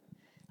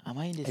 Am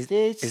I in the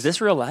States? Is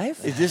this real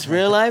life? Is this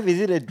real life?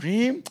 Is it a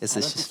dream? Is I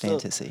this don't just think so.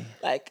 fantasy?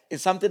 Like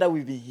it's something that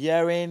we've been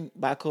hearing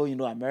back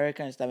home,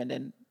 America and stuff. And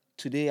then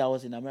today I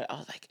was in America. I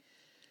was like,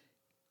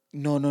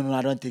 no,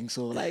 I don't think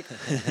so. Like,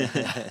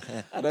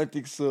 I don't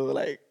think so.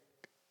 Like,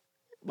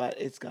 but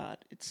it's God.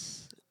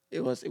 It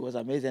was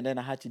amazing. Then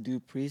I had to do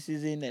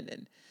preseason, and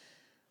then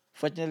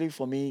fortunately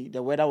for me,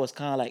 the weather was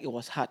kind of like it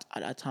was hot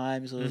at that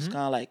time, so it was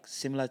kind of like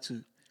similar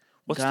to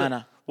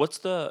Ghana. What's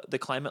the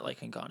climate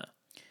like in Ghana?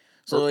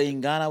 So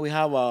in Ghana we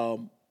have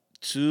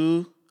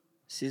two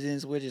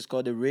seasons, which is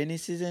called the rainy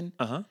season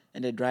Uh-huh.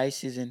 and the dry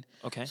season.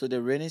 Okay. So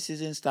the rainy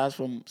season starts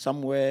from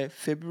somewhere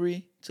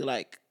February to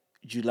like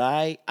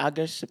July,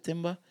 August,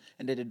 September,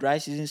 and then the dry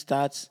season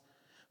starts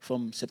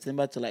from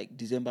September to like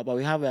December. But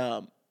we have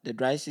the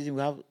dry season.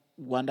 We have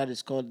one that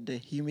is called the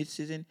humid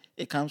season.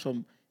 It comes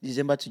from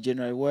December to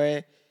January,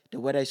 where the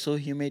weather is so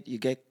humid you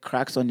get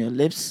cracks on your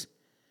lips,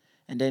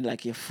 and then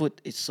like your foot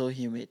is so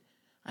humid.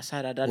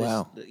 Aside that,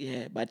 Wow.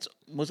 yeah, but it's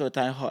most of the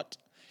time hot.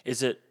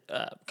 Is it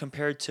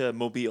compared to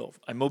Mobile?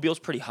 Mobile's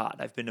pretty hot.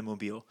 I've been to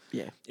Mobile.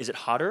 Yeah. Is it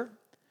hotter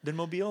than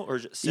Mobile, or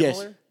is it Yes.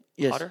 similar?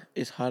 Yes. Hotter?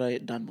 It's hotter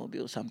than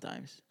Mobile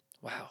sometimes.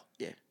 Wow.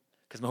 Yeah.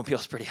 Because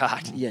Mobile's pretty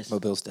hot. Yes.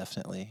 Mobile's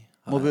definitely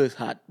hot. Mobile is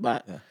hot,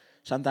 but Yeah.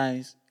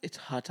 sometimes it's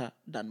hotter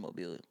than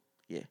Mobile.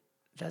 Yeah.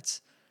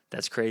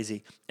 That's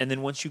crazy. And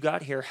then once you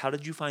got here, how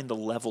did you find the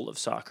level of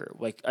soccer?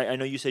 Like I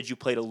know you said you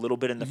played a little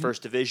bit in the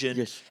first division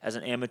Yes. as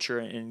an amateur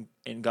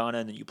in Ghana,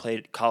 and then you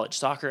played college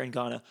soccer in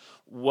Ghana.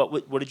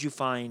 What did you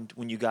find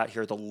when you got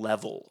here? The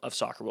level of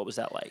soccer, what was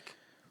that like?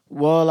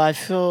 Well, I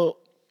feel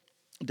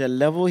the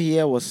level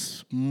here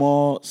was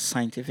more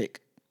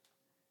scientific.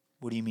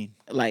 What do you mean?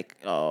 Like,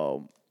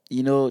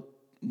 you know,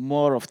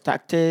 more of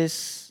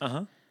tactics, Uh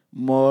huh.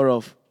 more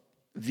of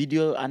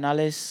video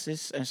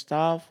analysis and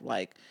stuff,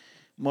 like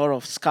more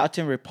of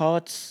scouting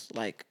reports.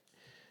 Like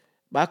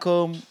back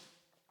home,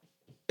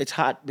 it's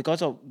hard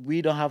because of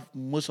we don't have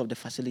most of the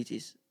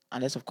facilities,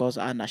 unless of course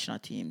our national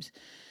teams.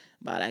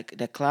 But like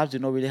the clubs do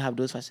not really have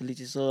those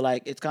facilities, so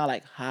like it's kind of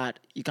like hard.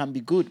 You can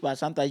be good, but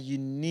sometimes you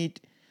need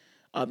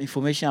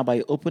information about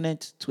your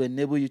opponent to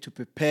enable you to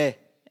prepare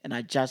and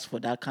adjust for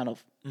that kind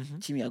of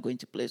team you are going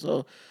to play.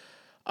 So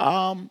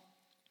um,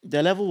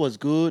 the level was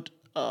good.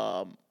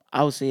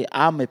 I would say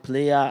I'm a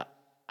player.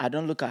 I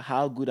don't look at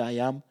how good I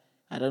am.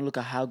 I don't look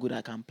at how good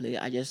I can play.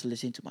 I just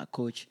listen to my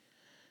coach.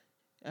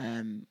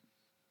 Um,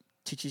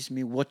 teaches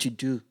me what to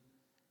do.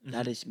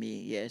 That is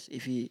me. Yes.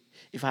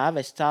 If I have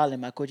a style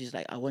and my coach is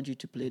like, I want you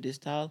to play this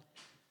style,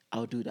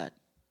 I'll do that.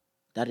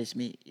 That is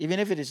me. Even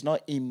if it is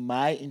not in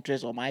my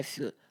interest or my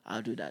field,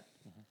 I'll do that.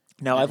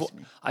 Now That is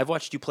me. I've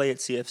watched you play at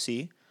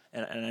CFC,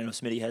 and I know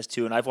Smitty has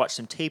too, and I've watched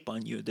some tape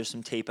on you. There's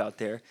some tape out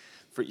there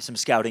for some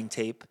scouting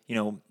tape,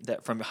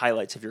 that from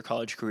highlights of your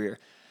college career.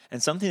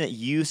 And something that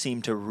you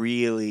seem to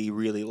really,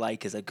 really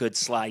like is a good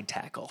slide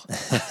tackle.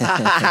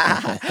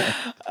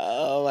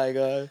 Oh my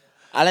god.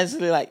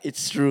 Honestly, like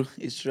it's true.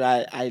 It's true.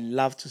 I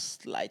love to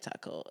slide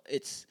tackle.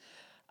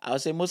 I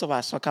would say most of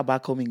our soccer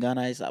back home in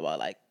Ghana is about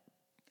like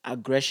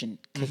aggression,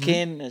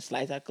 kicking and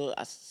slide tackle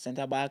as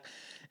center back.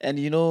 And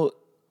we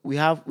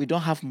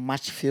don't have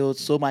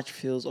so much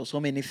fields or so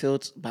many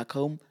fields back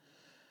home.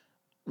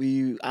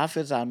 Our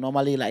fields are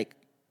normally like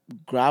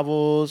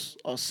gravels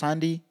or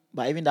sandy,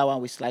 but even that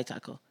one we slide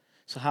tackle.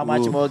 So how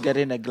much Ooh. more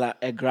getting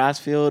a grass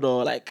field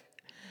or like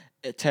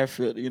a turf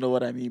field? You know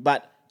what I mean?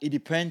 But it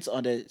depends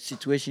on the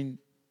situation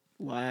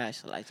why I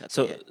slide tackle.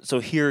 So Yeah. so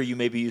here you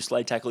maybe use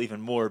slide tackle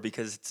even more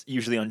because it's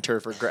usually on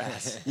turf or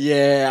grass.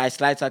 Yeah, I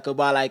slide tackle,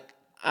 but like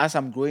as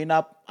I'm growing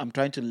up, I'm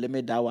trying to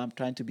limit that one. I'm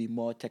trying to be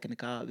more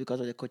technical because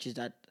of the coaches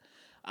that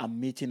I'm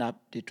meeting up.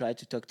 They try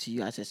to talk to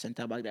you as a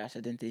center back. There are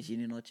certain things you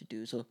need not to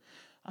do. So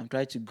I'm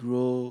trying to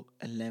grow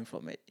and learn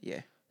from it.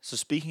 Yeah. So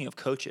speaking of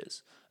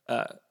coaches,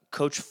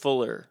 Coach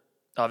Fuller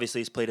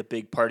obviously has played a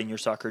big part in your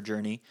soccer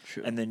journey,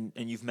 Sure. and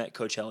you've met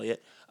Coach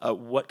Elliott.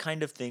 What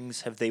kind of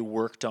things have they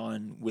worked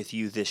on with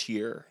you this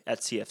year at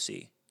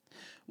CFC?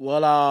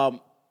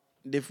 Well,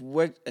 they've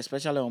worked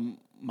especially on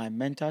my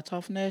mental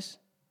toughness,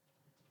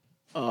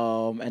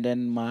 and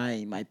then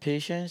my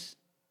patience,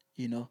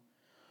 you know,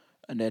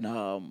 and then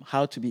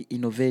how to be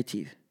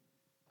innovative.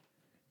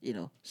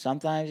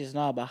 Sometimes it's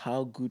not about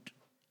how good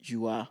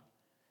you are;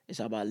 it's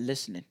about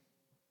listening.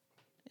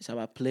 It's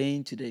about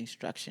playing to the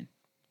instruction.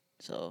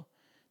 So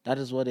that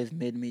is what they've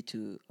made me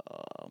to.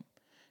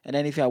 And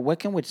then if you are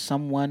working with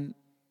someone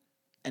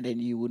and then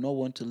you will not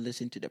want to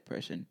listen to the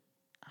person,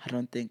 I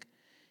don't think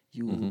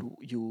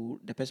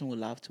the person will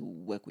love to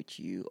work with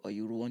you or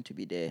you will want to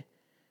be there.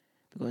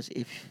 Because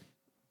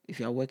if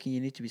you are working,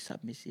 you need to be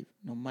submissive,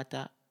 no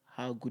matter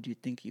how good you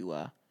think you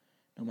are,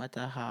 no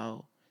matter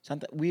how.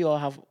 Sometimes we all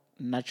have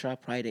natural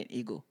pride and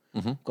ego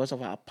because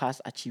of our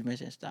past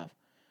achievements and stuff.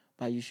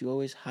 But you should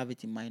always have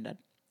it in mind that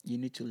you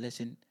need to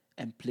listen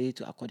and play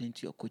to according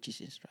to your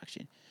coach's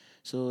instruction.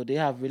 So they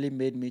have really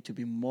made me to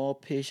be more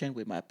patient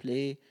with my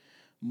play,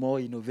 more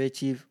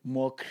innovative,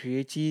 more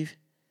creative,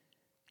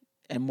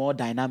 and more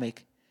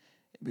dynamic.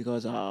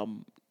 Because I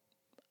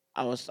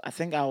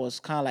think I was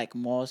kind of like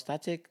more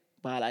static,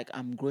 but like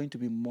I'm going to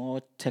be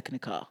more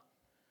technical.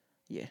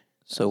 Yeah.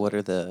 So what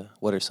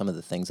are some of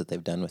the things that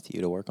they've done with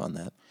you to work on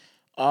that?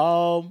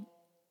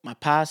 My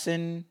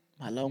passing,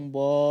 my long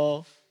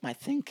ball, my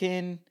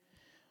thinking,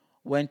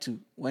 when to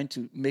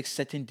make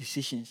certain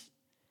decisions,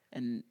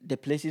 and the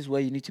places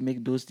where you need to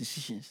make those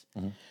decisions.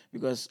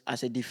 Because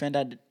as a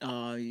defender,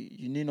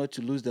 you need not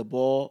to lose the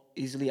ball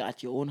easily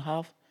at your own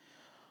half.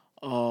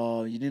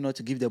 You need not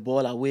to give the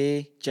ball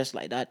away just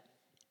like that.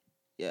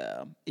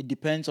 Yeah, it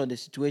depends on the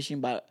situation,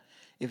 but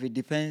if it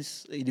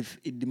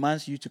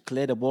demands you to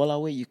clear the ball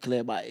away, you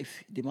clear. But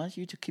if it demands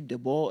you to keep the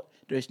ball,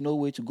 there is no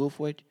way to go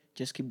for it.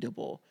 Just keep the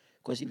ball,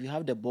 because if you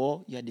have the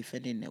ball, you are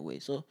defending in a way.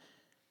 So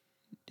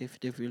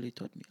they've really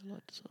taught me a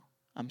lot. So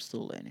I'm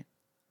still learning.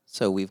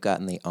 So we've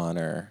gotten the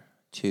honor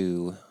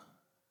to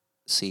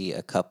see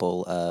a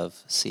couple of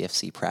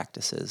CFC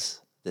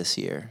practices this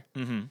year.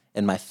 Mm-hmm.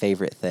 And my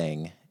favorite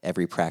thing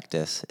every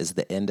practice is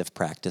the end of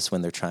practice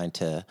when they're trying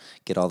to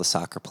get all the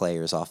soccer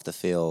players off the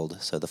field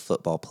so the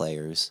football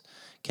players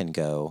can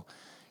go.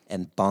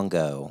 And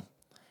Bongo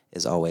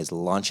is always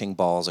launching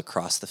balls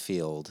across the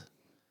field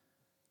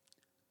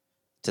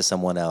to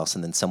someone else,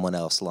 and then someone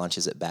else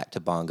launches it back to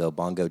Bongo.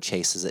 Bongo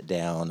chases it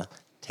down,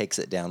 takes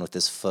it down with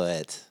his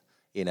foot,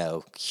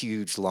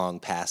 huge long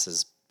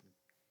passes,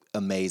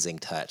 amazing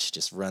touch,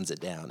 just runs it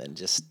down and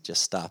just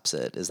stops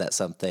it. Is that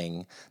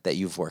something that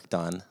you've worked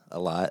on a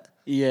lot?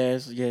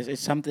 Yes,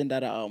 it's something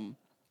that I'm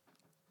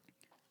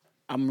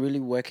really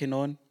working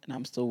on, and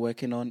I'm still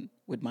working on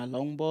with my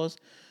long balls.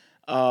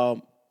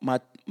 Um,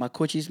 my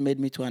coaches made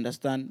me to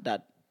understand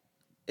that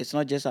it's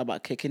not just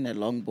about kicking a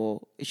long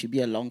ball; it should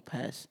be a long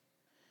pass.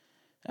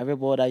 Every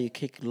ball that you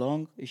kick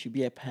long, it should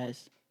be a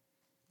pass.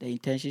 The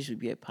intention should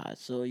be a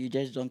pass. So you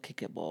just don't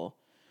kick a ball.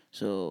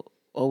 So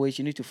always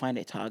you need to find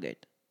a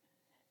target.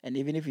 And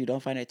even if you don't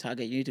find a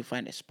target, you need to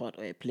find a spot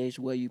or a place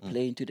where you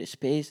play into the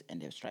space and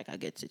the striker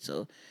gets it.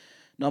 So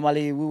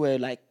normally we were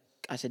like,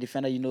 as a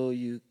defender,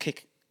 you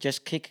kick,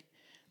 just kick.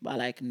 But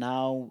like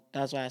now,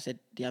 that's why I said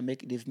they've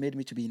made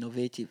me to be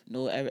innovative.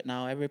 No,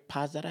 now every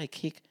pass that I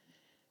kick,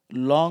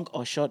 long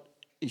or short,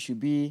 it should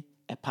be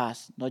a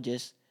pass, not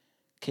just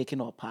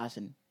kicking or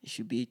passing. It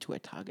should be to a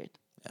target.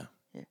 Yeah.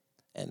 Yeah.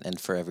 And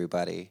for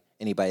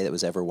anybody that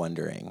was ever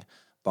wondering,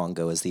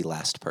 Bongo is the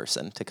last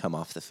person to come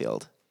off the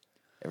field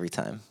every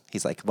time.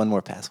 He's like, one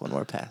more pass, one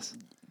more pass.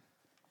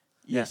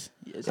 Yes.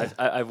 Yes.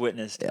 I've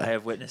witnessed. Yeah. I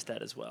have witnessed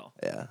that as well.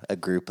 Yeah, a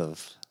group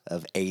of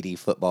 80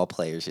 football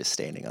players just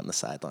standing on the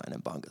sideline,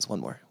 and Bongo's one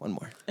more, one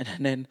more.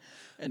 And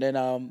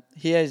then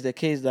here is the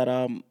case that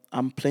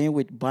I'm playing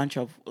with bunch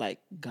of like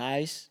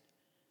guys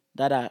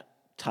that are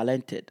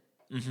talented.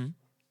 Mm-hmm.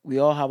 We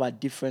all have our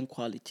different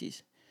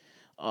qualities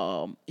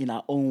in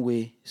our own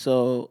way.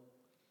 So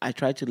I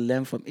try to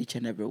learn from each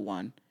and every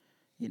one.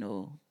 You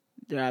know,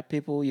 there are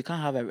people you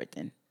can't have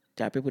everything.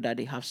 There are people that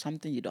they have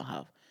something you don't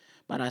have.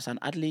 But as an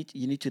athlete,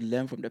 you need to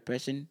learn from the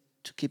person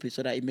to keep it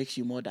so that it makes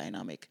you more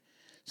dynamic,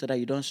 so that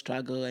you don't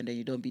struggle and then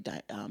you don't be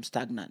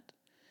stagnant.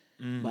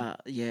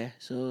 But yeah,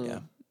 so Yeah.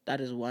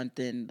 that is one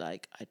thing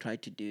like I try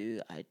to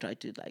do. I try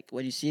to like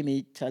when you see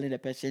me telling the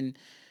person,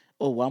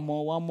 "Oh, one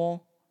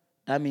more,"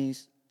 that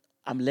means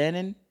I'm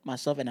learning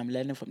myself and I'm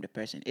learning from the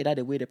person. Either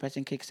the way the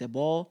person kicks a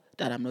ball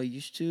that I'm not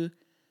used to,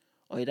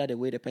 or either the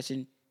way the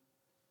person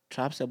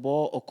traps a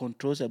ball or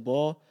controls a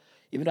ball.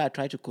 Even though I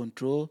try to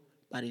control,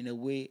 but in a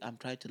way I'm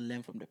trying to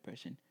learn from the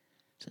person.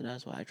 So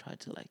that's why I try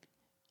to like.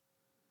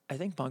 I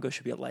think Bongo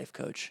should be a life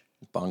coach.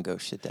 Bongo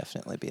should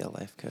definitely be a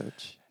life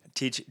coach.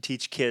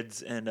 Teach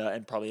kids and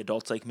probably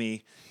adults like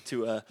me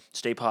to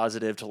stay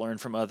positive, to learn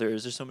from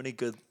others. There's so many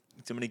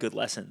good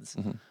lessons.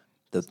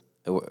 The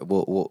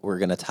we're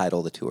gonna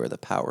title the tour "The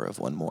Power of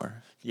One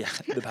More." Yeah,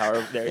 the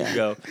power. There you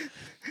go.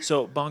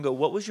 So Bongo,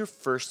 what was your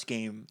first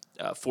game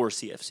for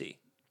CFC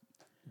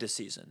this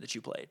season that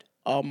you played?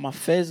 My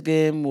first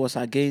game was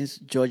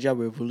against Georgia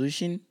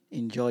Revolution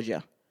in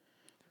Georgia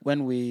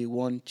when we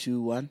won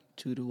 2-1,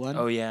 2-1.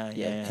 Oh yeah.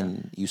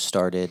 And you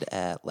started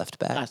at left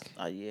back.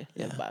 Yeah,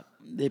 left back.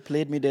 They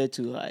played me there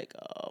to like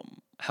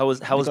How was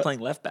because- playing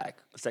left back?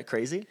 Was that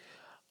crazy?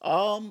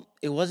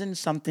 it wasn't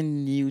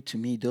something new to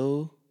me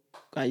though.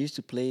 I used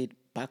to play it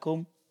back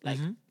home, like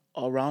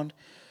all around.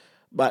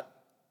 But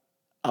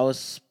I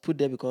was put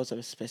there because of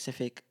a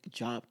specific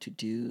job to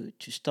do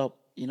to stop.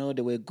 They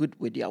were good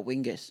with their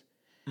wingers.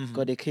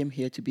 Because they came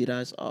here to beat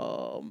us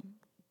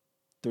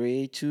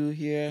 3-2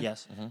 here.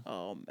 Yes.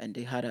 And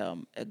they had a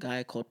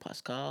guy called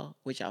Pascal,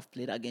 which I've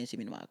played against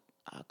him in my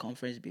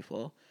conference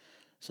before.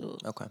 So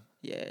Okay.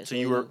 yeah. So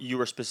you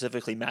were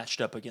specifically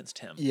matched up against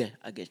him. Yeah,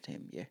 against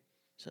him. Yeah.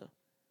 So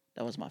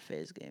that was my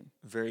first game.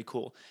 Very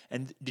cool.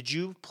 And did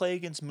you play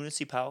against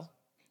Municipal?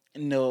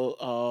 No,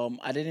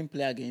 I didn't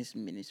play against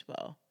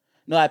Municipal.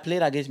 No, I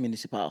played against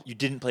Municipal. You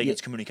didn't play Yeah,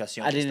 against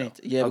Comunicaciones. I didn't.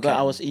 Though. Yeah, Okay. because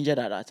I was injured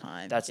at that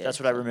time. That's Yeah,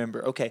 what I so-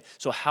 remember. Okay,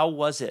 so how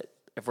was it?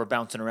 If we're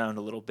bouncing around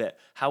a little bit,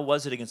 how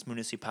was it against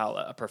Municipal,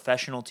 a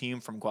professional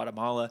team from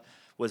Guatemala?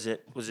 Was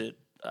it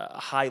a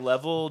high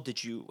level?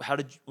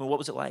 What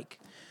was it like?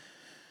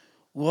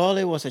 Well,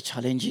 it was a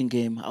challenging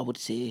game, I would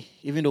say.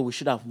 Even though we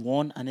should have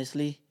won,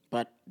 honestly,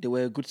 but they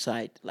were a good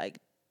side. Like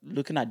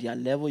looking at their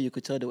level, you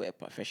could tell they were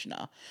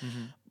professional.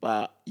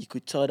 But you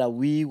could tell that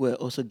we were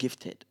also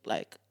gifted.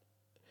 Like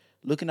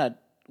looking at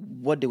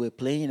what they were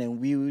playing and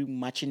we were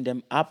matching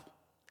them up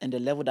and the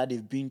level that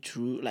they've been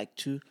through, like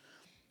to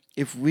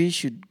if we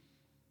should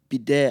be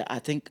there, I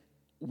think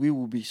we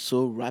will be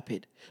so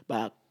rapid.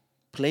 But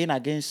playing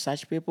against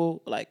such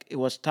people, like it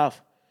was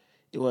tough.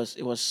 it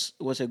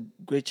was a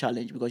great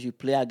challenge because you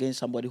play against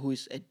somebody who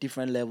is a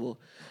different level.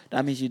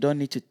 That means you don't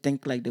need to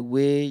think like the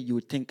way you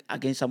would think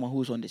against someone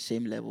who's on the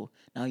same level.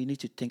 Now you need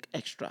to think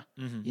extra.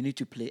 You need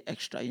to play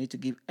extra. You need to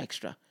give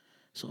extra.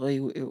 So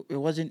it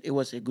wasn't. It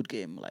was a good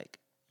game. Like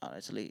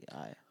honestly,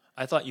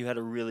 I thought you had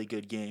a really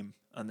good game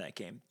on that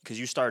game because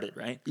you started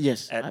right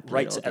yes, at I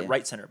played all at game.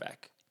 right center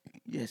back.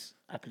 Yes,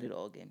 I played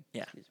all game.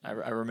 Yeah, Excuse me.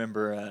 I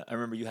remember. I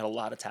remember you had a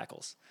lot of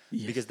tackles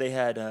Yes. because they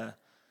had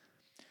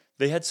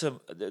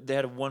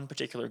one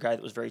particular guy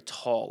that was very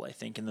tall. I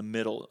think in the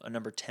middle, a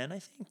number 10, I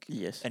think.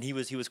 Yes. And he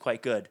was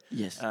quite good.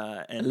 Yes.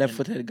 And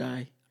Left-footed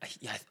guy.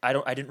 yeah,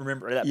 I didn't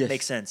remember that. Yes.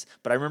 Makes sense,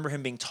 but I remember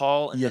him being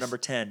tall and the Yes. number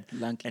 10,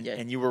 Lanky, and yeah.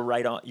 and you were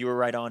right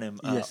on him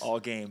Yes.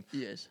 all game.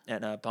 Yes.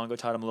 And Bongo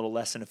taught him a little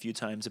lesson a few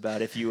times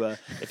about if you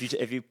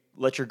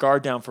let your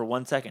guard down for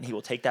 1 second, he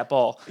will take that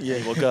ball and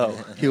he will go.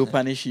 He'll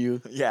punish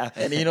you. Yeah.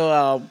 And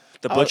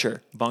The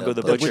butcher, Bongo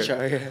the The the butcher.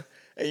 butcher.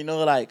 Yeah. And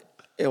like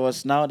it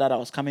was now that I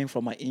was coming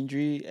from my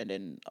injury, and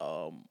then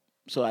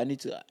so I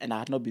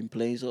had not been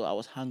playing, so I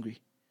was hungry,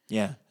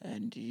 Yeah.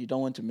 and you don't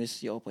want to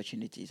miss your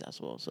opportunities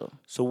as well. So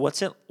So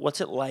what's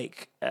it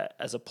like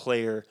as a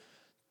player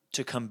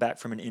to come back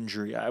from an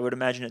injury? I would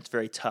imagine it's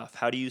very tough.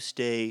 How do you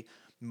stay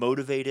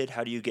motivated?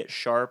 How do you get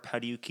sharp? How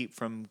do you keep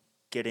from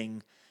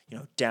getting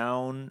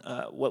down?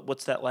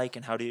 What's that like,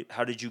 and how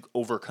did you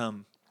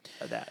overcome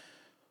that?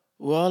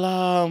 well,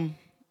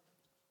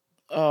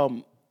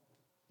 um,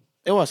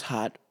 it was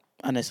hard.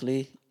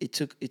 Honestly, it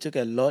took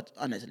a lot.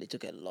 Honestly, it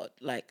took a lot.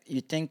 Like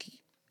you think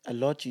a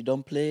lot, you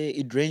don't play,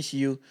 it drains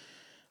you.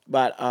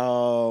 But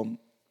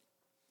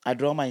I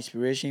draw my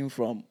inspiration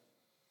from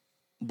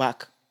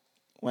back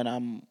when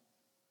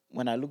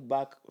I look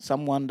back.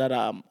 Someone that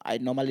I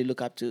normally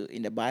look up to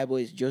in the Bible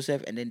is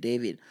Joseph and then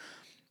David.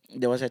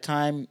 There was a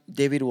time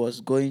David was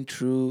going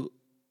through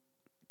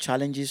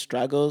challenges,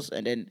 struggles,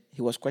 and then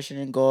he was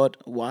questioning God,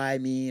 why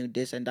me,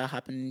 this and that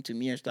happening to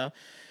me and stuff.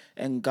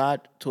 And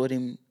God told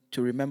him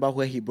to remember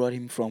where he brought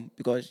him from,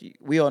 because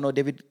we all know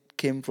David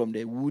came from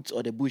the woods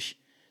or the bush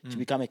to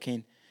become a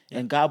king.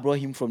 And God brought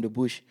him from the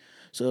bush.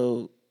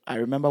 So I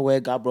remember where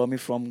God brought me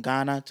from,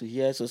 Ghana to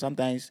here. So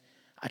sometimes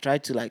I try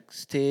to like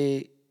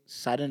stay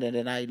saddened, and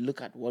then I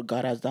look at what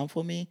God has done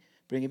for me,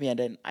 bringing me, and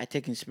then I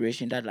take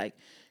inspiration that like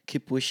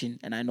keep pushing,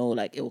 and I know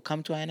like it will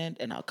come to an end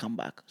and I'll come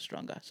back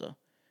stronger. So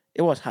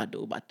it was hard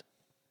though, but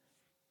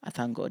I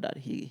thank God that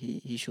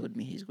he showed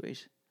me his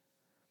grace.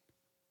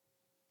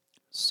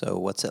 So,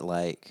 what's it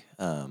like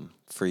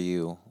for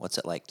you? What's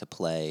it like to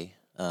play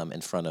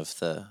in front of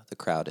the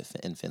crowd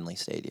in Finley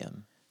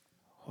Stadium?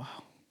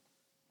 Wow.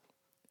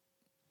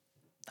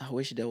 I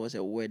wish there was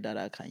a word that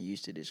I can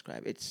use to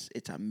describe. It's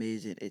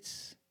amazing.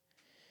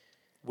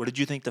 What did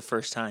you think the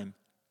first time?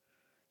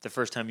 The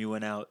first time you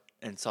went out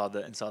and saw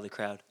the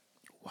crowd?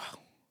 Wow.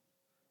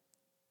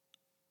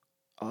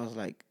 I was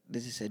like,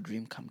 this is a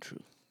dream come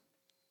true.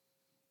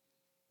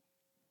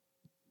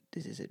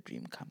 This is a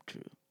dream come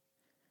true.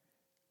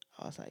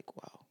 I was like,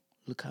 wow,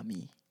 look at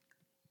me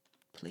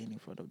playing in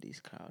front of this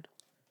crowd.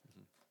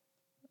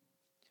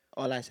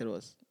 All I said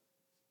was,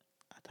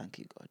 I thank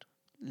you, God.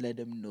 Let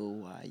them know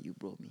why you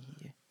brought me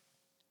here.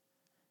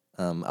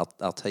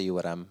 I'll tell you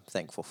what I'm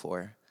thankful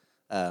for.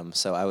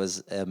 So I was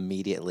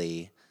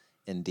immediately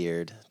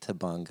endeared to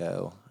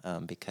Bongo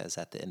because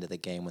at the end of the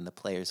game, when the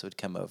players would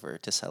come over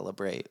to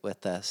celebrate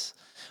with us,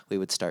 we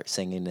would start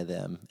singing to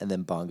them, and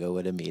then Bongo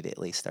would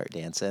immediately start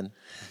dancing.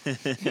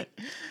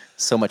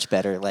 So much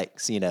better, like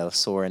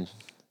Soren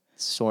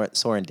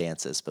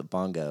dances, but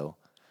Bongo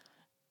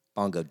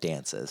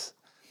dances,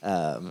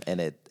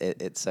 and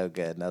it's so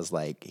good. And I was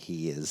like,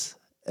 he is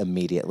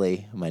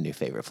immediately my new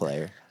favorite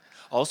player.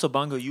 Also,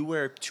 Bongo, you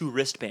wear 2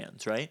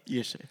 wristbands, right?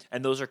 Yes, sir.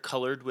 And those are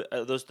colored with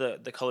those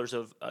the colors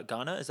of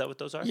Ghana. Is that what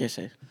those are? Yes,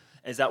 sir.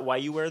 Is that why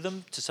you wear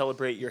them, to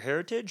celebrate your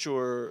heritage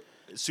or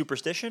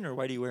superstition, or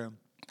why do you wear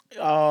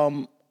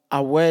them? I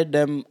wear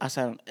them as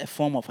a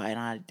form of an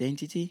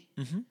identity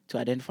to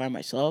identify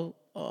myself.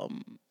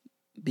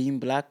 Being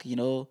black,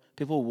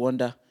 people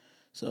wonder.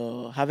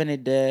 So having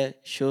it there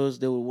shows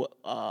they will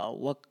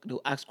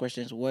they'll ask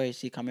questions. Where is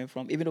he coming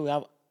from? Even though we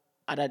have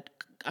other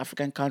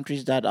African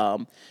countries that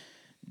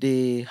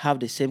they have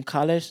the same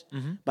colors,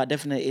 but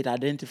definitely it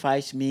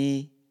identifies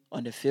me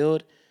on the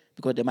field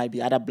because there might be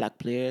other black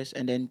players.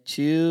 And then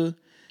two,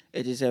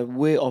 it is a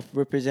way of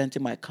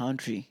representing my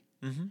country.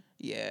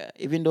 Yeah,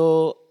 even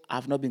though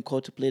I've not been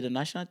called to play the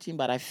national team,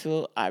 but I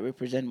feel I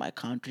represent my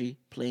country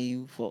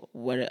playing for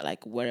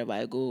wherever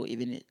I go,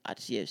 even at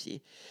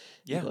CFC.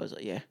 Yeah. Because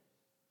Yeah,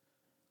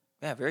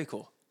 very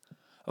cool.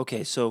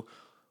 Okay, so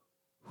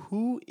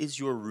who is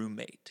your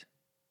roommate?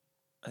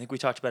 I think we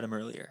talked about him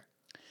earlier.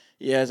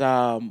 yes,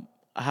 I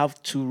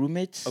have two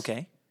roommates.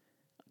 Okay.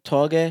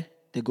 Torge,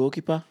 the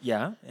goalkeeper,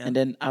 Yeah. and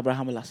then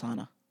Abraham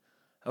Lasana.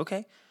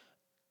 Okay.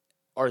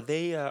 Are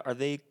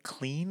they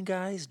clean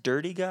guys,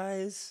 dirty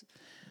guys?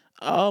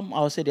 I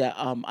would say they are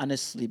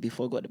honestly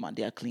before God, man,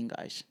 they are clean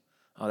guys.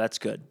 Oh, that's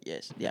good.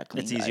 Yes, they are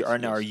clean That's guys. easy.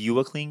 Now, are yes. you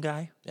a clean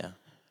guy? Yeah.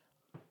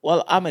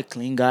 Well, I'm a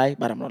clean guy,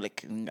 but I'm not a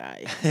clean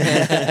guy.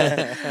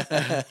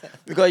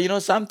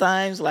 Because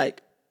sometimes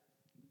like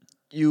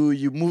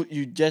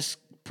you just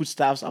put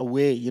stuffs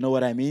away, you know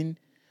what I mean?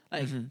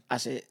 Like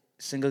as a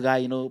single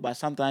guy, but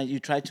sometimes you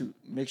try to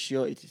make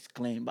sure it is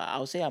clean. But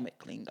I'll say I'm a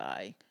clean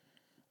guy.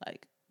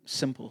 Like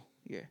simple,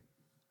 yeah.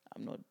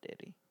 I'm not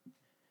dirty.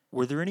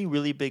 Were there any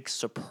really big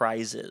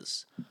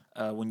surprises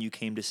when you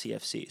came to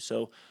CFC?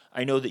 So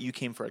I know that you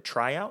came for a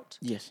tryout.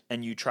 Yes.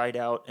 And you tried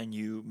out and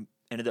you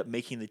ended up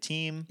making the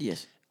team.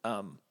 Yes.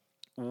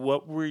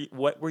 What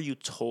were you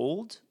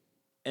told?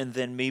 And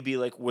then maybe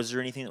like was there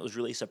anything that was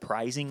really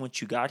surprising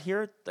once you got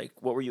here? Like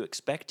what were you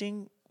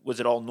expecting? Was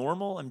it all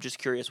normal? I'm just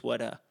curious what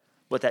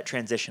that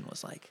transition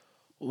was like.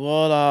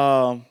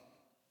 Well,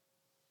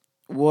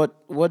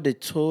 what they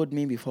told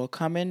me before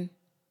coming,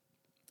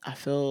 I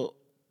felt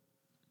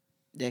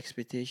the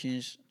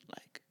expectations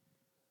like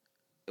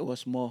it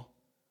was more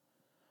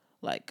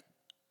like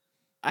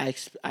I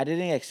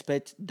didn't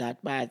expect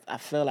that, but I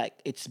felt like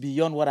it's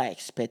beyond what I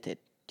expected.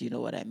 Do you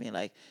know what I mean?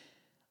 Like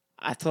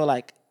I thought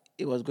like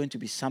it was going to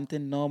be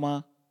something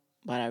normal,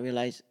 but I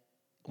realized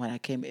when I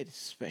came, it's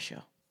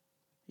special.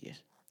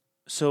 Yes.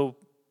 So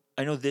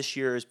I know this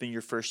year has been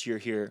your first year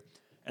here,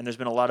 and there's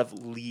been a lot of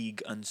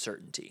league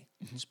uncertainty.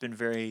 It's been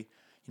very,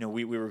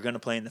 we were going to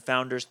play in the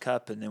Founders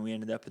Cup, and then we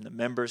ended up in the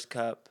Members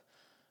Cup.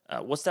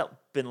 What's that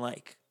been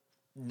like?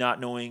 Not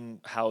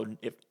knowing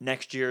if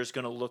next year is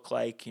going to look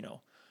like,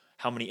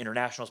 how many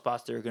international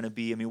spots there are going to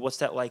be. I mean, what's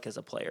that like as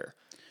a player?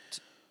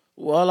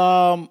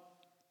 Well,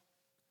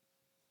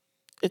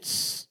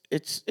 it's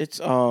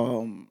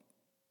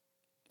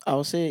I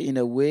would say in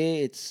a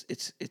way it's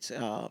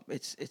a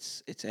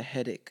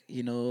headache,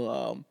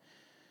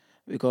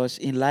 because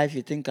in life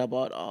you think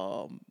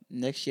about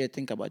next year,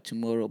 think about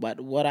tomorrow.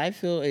 But what I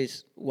feel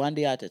is one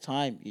day at a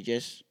time.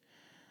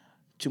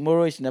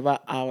 Tomorrow is never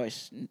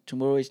ours.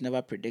 Tomorrow is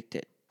never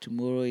predicted.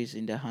 Tomorrow is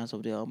in the hands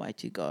of the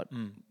Almighty God.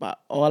 But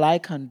all I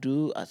can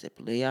do as a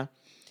player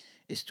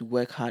is to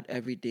work hard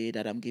every day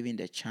that I'm given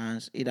the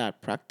chance, either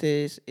at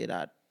practice, either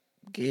at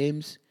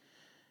games,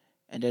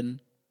 and then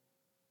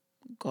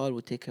God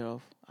will take care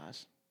of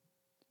us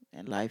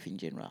and life in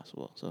general as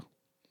well. So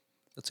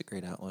That's a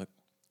great outlook.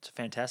 It's a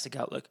fantastic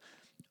outlook.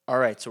 All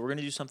right, so we're going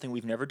to do something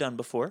we've never done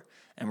before,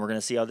 and we're going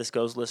to see how this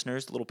goes,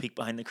 listeners. A little peek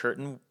behind the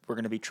curtain. We're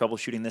going to be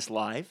troubleshooting this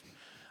live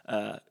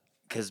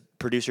because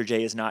producer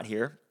Jay is not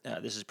here.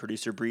 This is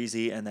producer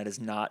Breezy, and that is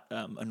not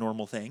a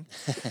normal thing.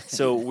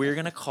 So we're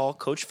going to call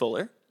Coach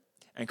Fuller,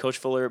 and Coach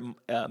Fuller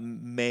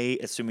may,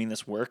 assuming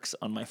this works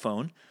on my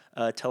phone,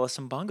 tell us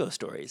some Bongo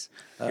stories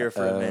here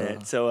for a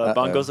minute. So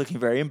Bongo's looking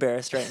very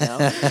embarrassed right now.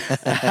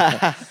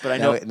 But I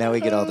know now we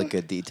get all the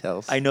good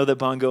details. I know that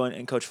Bongo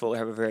and Coach Fuller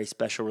have a very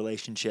special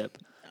relationship.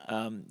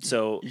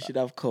 So you should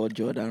have called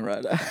Jordan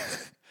rather.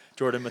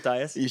 Jordan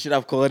Matthias? You should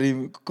have called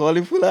him. Call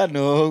him Fuller.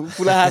 No,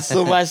 Fuller has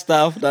so much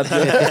stuff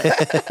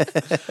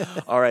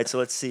that. All right, so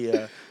let's see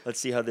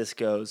how this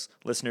goes,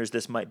 listeners.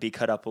 This might be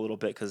cut up a little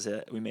bit because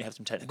we may have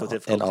some technical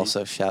difficulties. And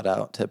also shout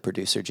out to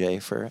producer Jay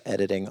for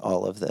editing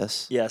all of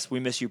this. Yes, we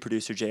miss you,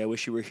 producer Jay. I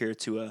wish you were here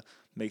to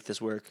make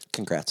this work.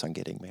 Congrats on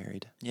getting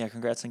married. Yeah,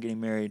 congrats on getting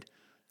married.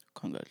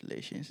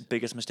 Congratulations.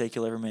 Biggest mistake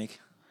you'll ever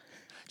make.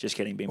 Just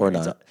kidding. Being Or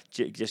married's not.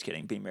 Just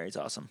kidding. Being married's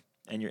awesome,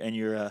 and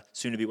your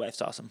soon-to-be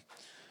wife's awesome.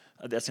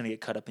 That's gonna get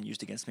cut up and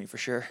used against me for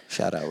sure.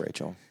 Shout out,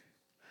 Rachel.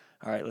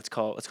 All right, let's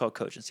call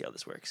Coach and see how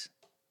this works.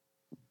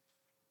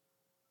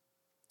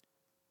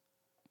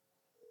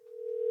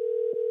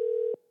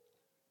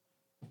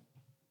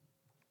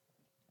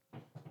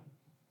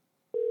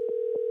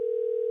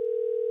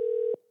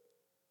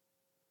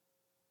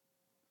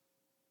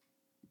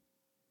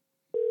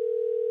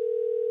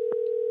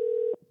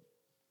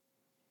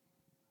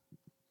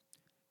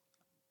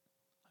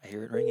 I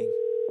hear it ringing.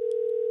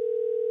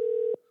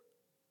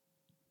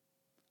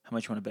 How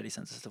much you want to bet he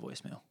sends us the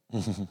voicemail?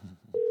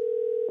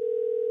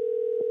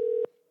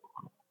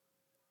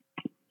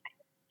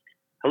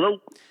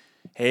 Hello,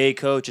 Hey,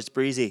 Coach, it's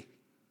Breezy.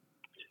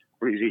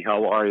 Breezy.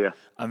 How are you?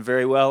 I'm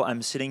very well.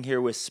 I'm sitting here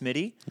with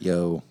Smitty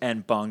Yo.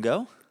 and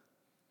Bongo,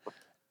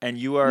 and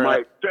you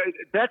are.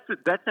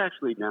 That's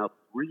actually now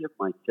three of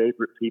my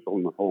favorite people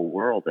in the whole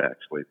world.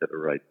 Actually, that are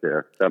right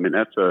there. I mean,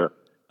 that's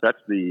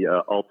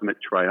the ultimate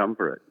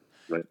triumvirate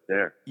right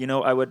there.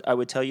 I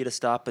would tell you to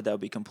stop, but that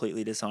would be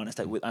completely dishonest.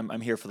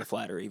 I'm here for the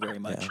flattery very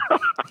much. Yeah.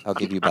 I'll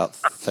give you about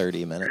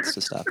 30 minutes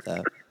to stop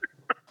that.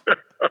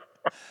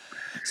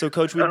 So,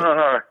 Coach,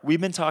 we've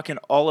been talking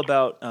all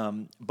about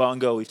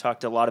Bongo. We've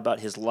talked a lot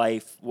about his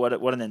life. What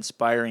an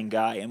inspiring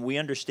guy, and we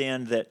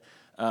understand that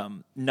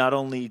not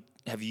only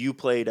have you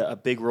played a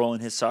big role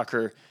in his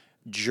soccer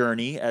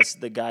journey as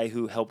the guy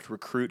who helped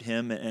recruit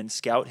him and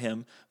scout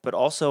him, but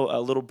also a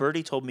little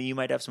birdie told me you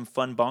might have some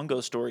fun Bongo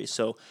stories.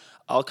 So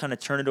I'll kind of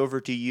turn it over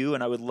to you,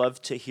 and I would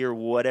love to hear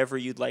whatever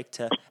you'd like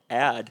to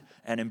add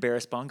and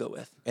embarrass Bongo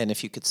with. And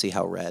if you could see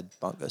how red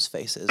Bongo's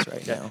face is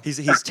right now.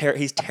 He's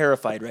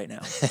terrified right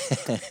now.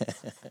 So,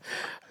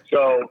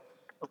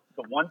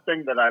 the one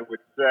thing that I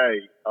would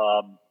say,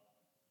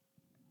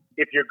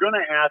 if you're going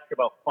to ask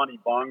about funny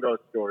bongo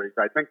stories,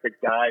 I think the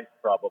guys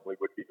probably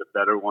would be the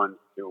better ones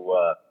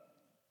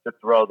to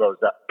throw those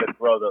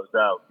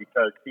out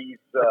because he's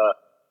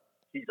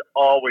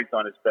always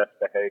on his best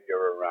behavior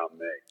around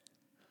me.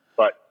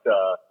 But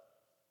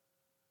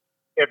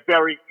a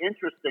very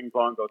interesting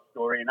bongo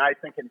story, and I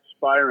think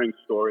inspiring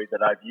story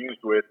that I've used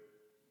with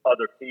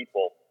other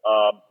people.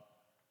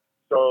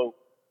 So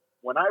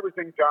when I was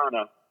in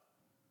Ghana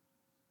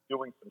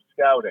doing some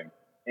scouting,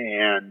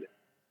 and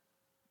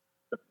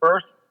the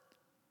first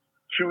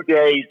 2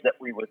 days that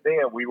we were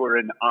there, we were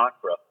in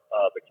Accra,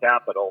 the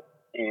capital,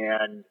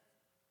 and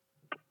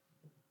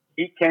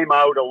he came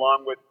out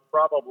along with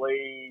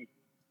probably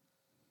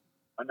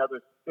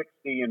another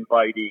 60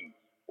 invitees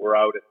were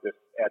out at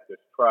this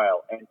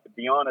trial. And to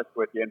be honest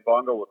with you, and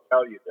Bongo will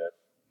tell you this,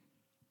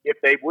 if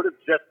they would have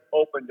just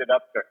opened it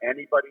up to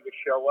anybody to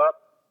show up,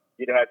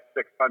 you'd have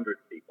 600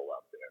 people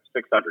out there,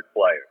 600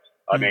 players.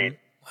 I mean,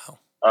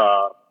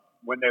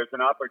 when there's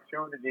an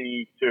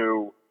opportunity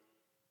to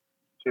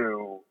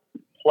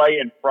play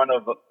in front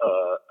of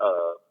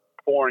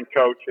foreign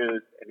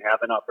coaches and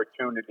have an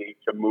opportunity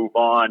to move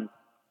on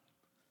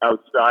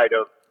outside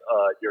of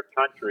your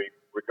country,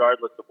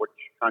 regardless of which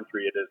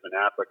country it is in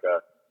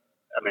Africa,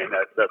 I mean,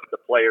 the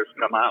players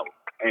come out.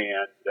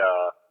 And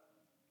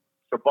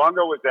so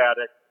Bongo was at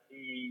it.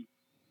 He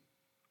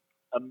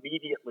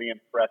immediately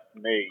impressed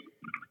me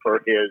for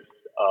his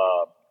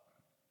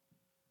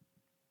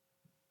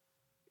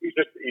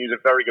he's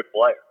a very good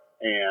player.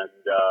 And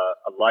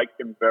I liked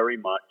him very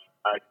much.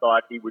 I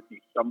thought he would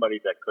be somebody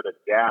that could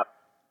adapt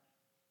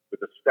with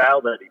the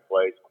style that he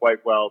plays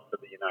quite well to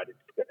the United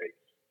States.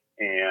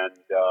 And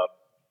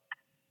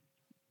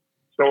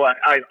so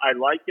I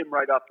liked him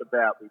right off the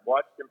bat. We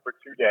watched him for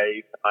 2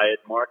 days. I had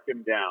marked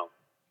him down.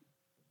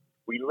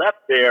 We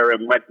left there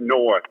and went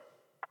north.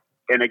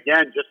 And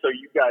again, just so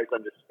you guys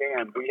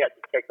understand, we had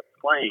to take a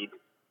plane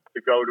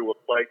to go to a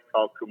place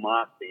called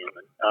Kumasi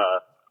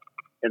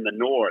in the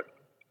north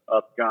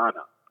of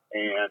Ghana.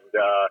 And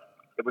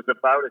it was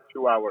about a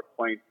 2-hour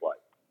plane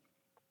flight.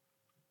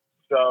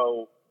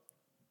 So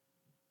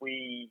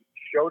we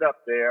showed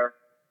up there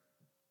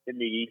in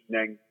the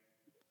evening,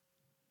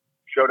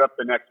 showed up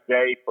the next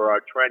day for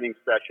our training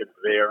sessions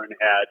there, and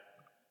had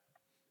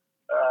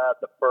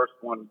the first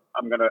one.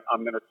 I'm gonna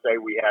say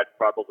we had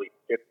probably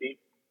 50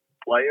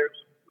 players,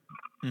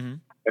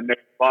 and then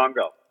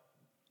Bongo.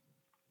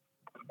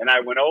 And I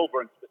went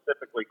over and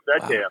specifically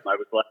said to him, I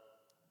was like,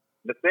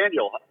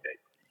 Nathaniel,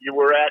 you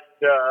were at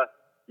the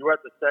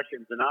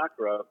sessions in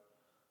Accra.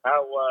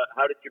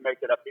 How did you make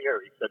it up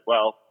here? He said,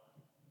 well,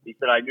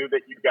 I knew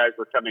that you guys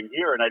were coming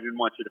here, and I didn't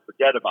want you to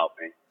forget about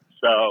me.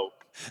 So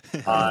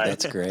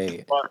that's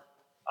great.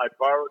 I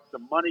borrowed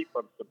some money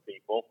from some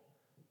people,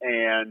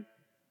 and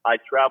I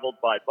traveled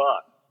by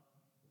bus.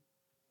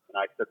 And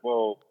I said,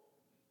 well,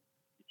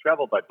 you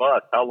traveled by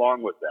bus. How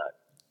long was that?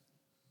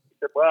 He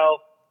said,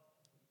 well,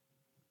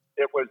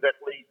 it was at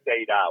least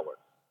 8 hours.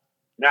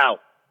 Now,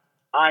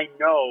 I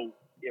know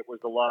it was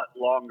a lot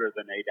longer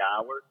than 8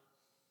 hours.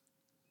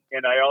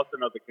 And I also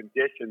know the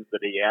conditions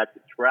that he had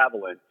to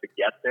travel in to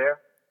get there.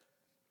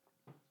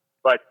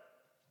 But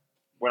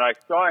when I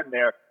saw him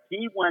there,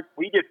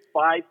 we did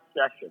 5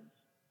 sessions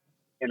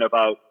in 6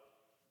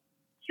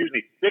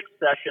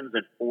 sessions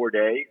in 4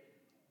 days.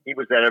 He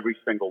was at every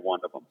single one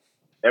of them.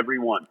 Every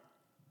one.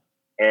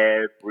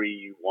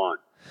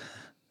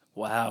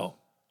 Wow.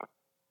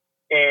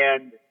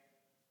 And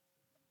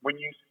when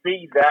you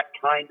see that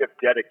kind of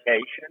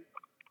dedication,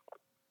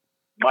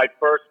 my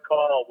first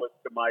call was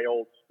to my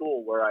old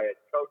school where I had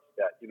coached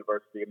at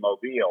University of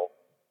Mobile,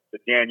 to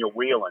Daniel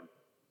Whelan,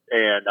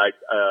 and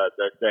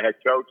the head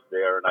coach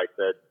there, and I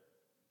said,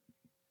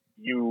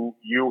 "You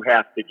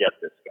have to get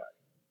this guy.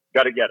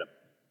 Got to get him.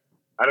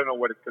 I don't know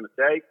what it's going to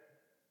take.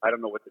 I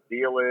don't know what the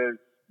deal is,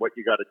 what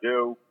you got to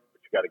do,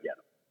 but you got to get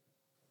him."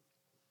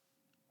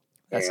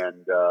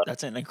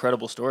 That's an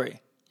incredible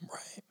story.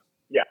 Right.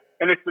 Yeah,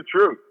 and it's the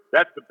truth.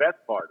 That's the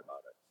best part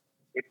about it.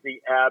 It's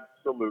the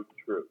absolute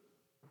truth.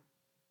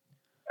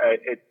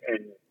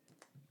 And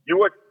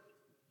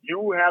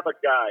you have a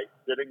guy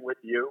sitting with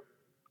you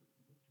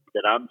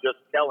that I'm just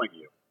telling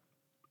you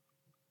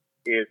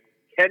is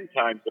 10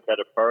 times a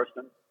better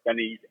person than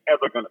he's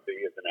ever going to be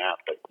as an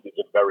athlete. He's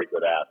a very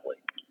good athlete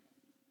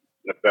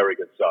and a very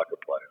good soccer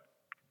player,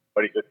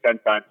 but he's a 10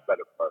 times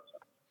better person.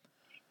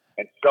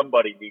 And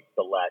somebody needs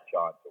to latch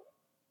on to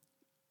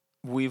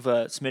him. We've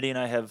Smitty and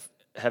I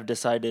have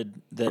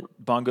decided that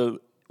Bongo,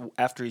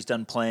 after he's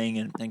done playing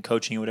and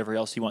coaching and whatever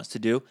else he wants to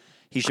do,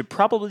 he should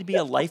probably be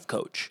a life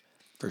coach.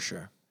 For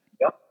sure.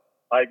 Yep,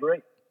 I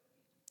agree.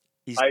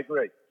 I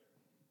agree.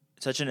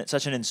 Such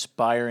an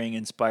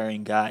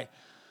inspiring guy.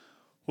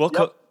 Well,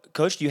 Yep.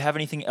 Coach, do you have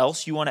anything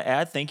else you want to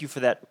add? Thank you for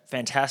that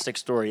fantastic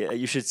story.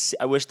 You should.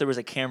 I wish there was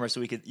a camera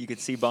so you could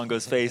see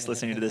Bongo's face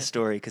listening to this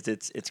story because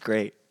it's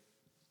great.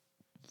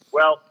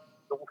 Well,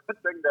 the one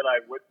thing that I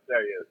would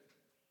say is,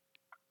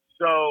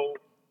 so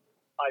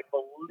I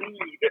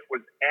believe it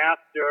was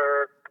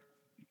after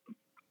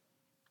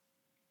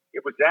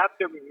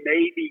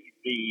maybe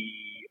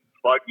the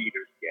Bug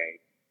Eaters game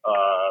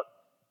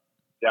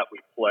that we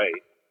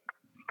played.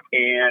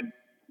 And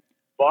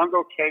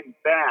Bongo came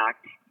back,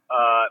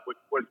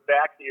 was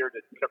back here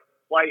to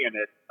play in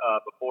it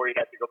before he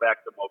had to go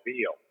back to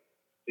Mobile,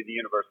 to the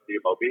University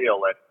of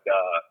Mobile. And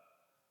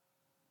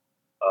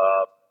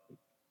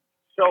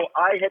so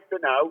I had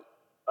been out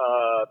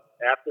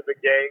after the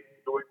game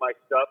doing my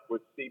stuff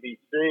with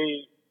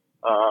CBC,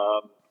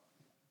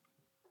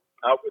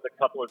 out with a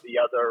couple of the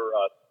other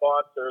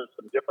sponsors,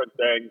 some different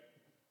things.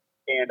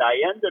 And I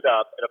ended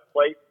up at a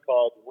place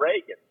called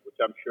Reagan's, which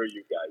I'm sure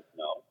you guys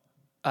know.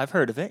 I've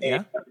heard of it,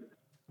 yeah.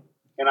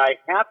 And I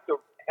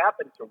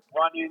happened to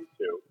run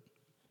into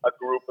a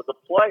group of the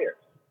players.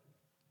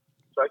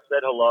 So I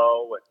said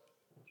hello and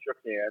shook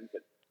hands,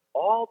 and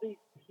all these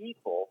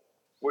people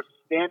were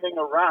standing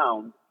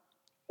around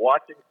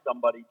watching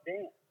somebody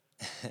dance.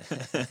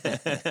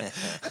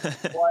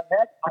 So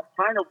I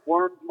kind of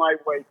wormed my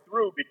way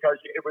through because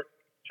it was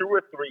 2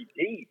 or 3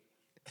 deep.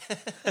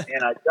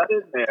 And I got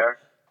in there,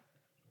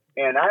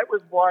 and I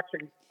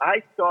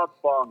saw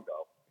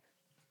Bongo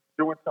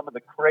doing some of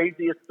the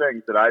craziest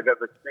things that I've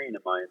ever seen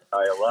in my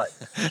entire life.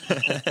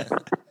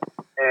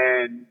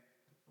 And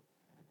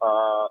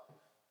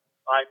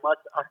I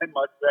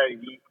must say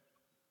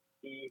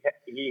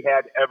he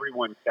had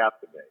everyone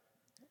captivated.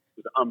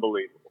 It was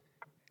unbelievable.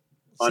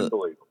 So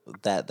Unbelievable.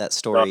 That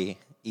story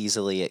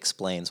easily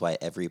explains why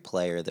every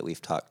player that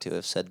we've talked to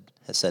has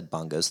said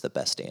Bongo's the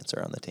best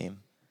dancer on the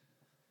team.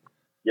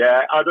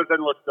 Yeah, other than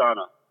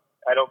Lasana.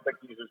 I don't think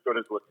he's as good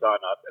as Lasana.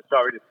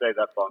 Sorry to say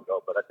that,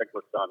 Bongo, but I think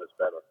Lasana's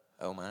better.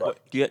 Oh, my.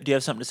 Do you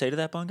have something to say to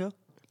that, Bongo?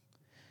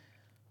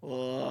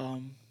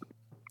 Well,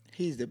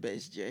 he's the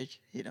best judge,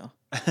 you know.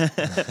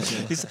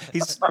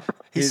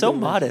 he's so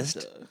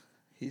modest.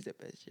 He's the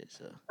best judge,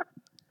 so.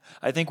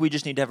 I think we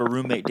just need to have a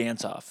roommate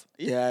dance-off.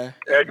 Yeah,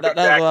 Exactly.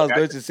 that's what I was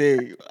going to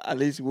say. At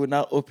least we'll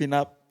now open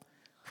up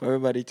for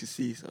everybody to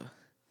see. So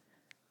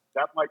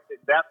That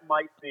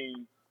might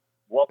be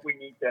what we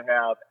need to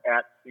have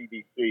at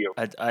CBC.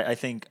 I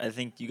think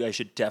you guys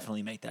should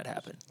definitely make that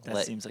happen.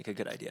 That seems like a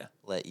good idea.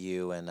 Let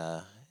you and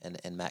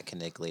Matt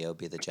Caniglio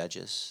be the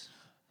judges.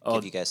 Oh,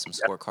 Give you guys some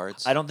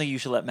scorecards. I don't think you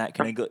should let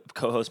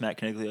co-host Matt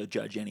Caniglio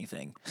judge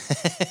anything.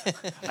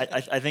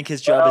 I think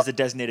his job is a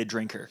designated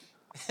drinker.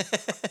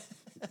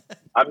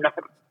 I'm not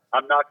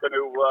going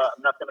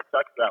to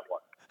touch that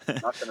one. I'm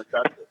not going to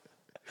touch it.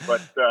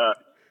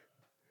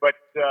 But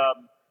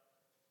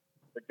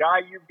the guy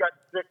you've got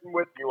sitting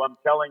with you, I'm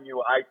telling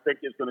you, I think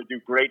is going to do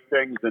great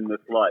things in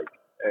this life.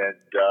 And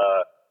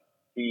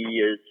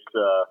he's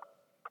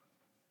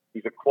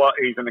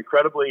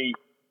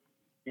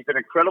an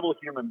incredible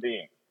human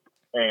being,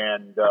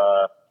 and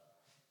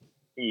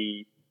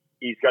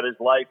he's got his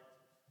life.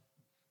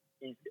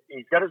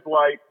 He's got his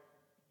life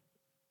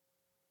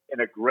in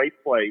a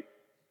great place.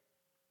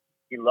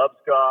 He loves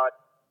God.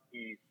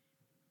 He's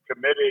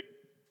committed.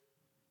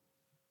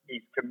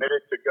 He's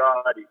committed to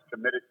God. He's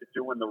committed to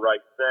doing the right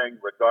thing,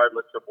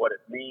 regardless of what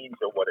it means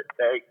or what it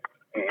takes.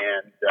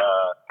 And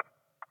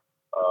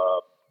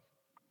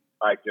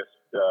I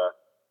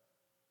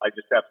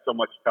just have so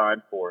much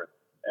time for him.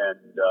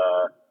 And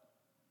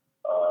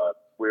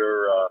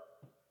we're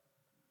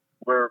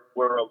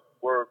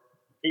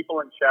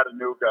people in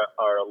Chattanooga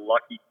are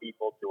lucky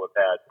people to have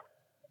had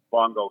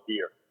Bongo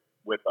here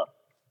with us.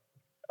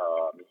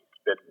 He's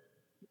been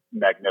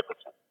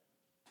magnificent.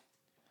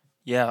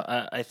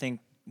 Yeah, I think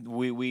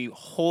we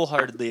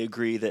wholeheartedly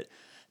agree that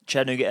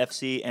Chattanooga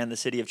FC and the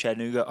city of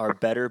Chattanooga are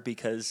better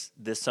because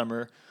this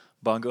summer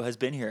Bongo has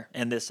been here,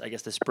 and the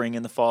spring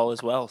and the fall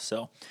as well.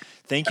 So,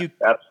 thank you.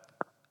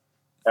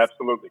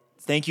 Absolutely.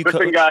 Thank you,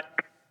 Listen, Coach. guys,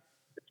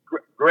 it's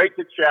great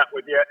to chat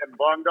with you. And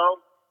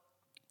Bongo,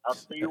 I'll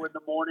see you in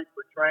the morning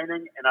for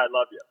training, and I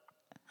love you.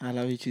 I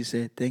love you too,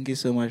 sir. Thank you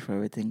so much for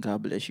everything.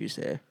 God bless you,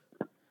 sir.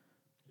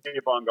 See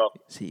you, Bongo.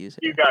 See you, sir.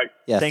 See you guys.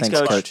 Yeah, Thanks, thanks,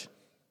 Coach. Coach.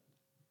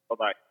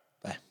 Bye-bye.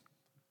 Bye.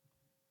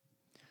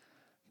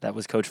 That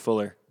was Coach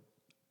Fuller.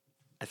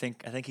 I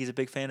think he's a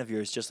big fan of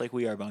yours, just like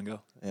we are,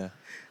 Bongo. Yeah.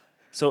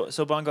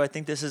 So Bongo, I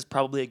think this is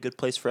probably a good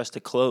place for us to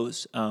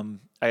close. I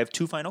have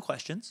 2 final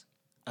questions.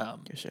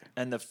 Yes, sir.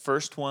 And the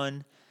first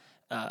one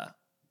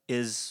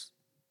is,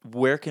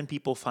 where can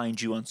people find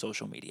you on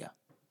social media?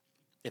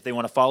 If they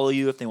want to follow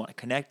you, if they want to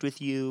connect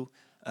with you,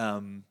 I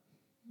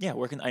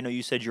know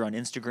you said you're on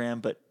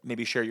Instagram, but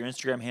maybe share your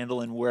Instagram handle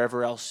and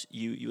wherever else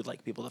you would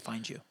like people to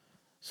find you.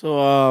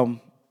 So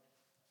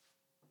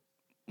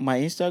my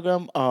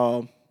Instagram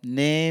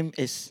name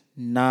is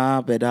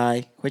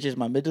Bedai, which is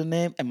my middle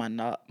name and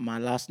my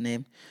last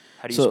name.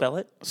 How do you spell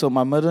it? So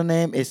my middle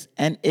name is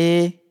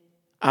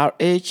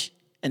NARH,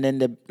 and then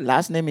the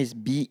last name is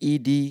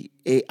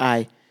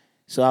BEDAI.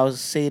 So I'll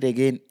say it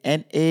again: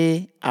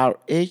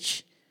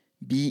 NARH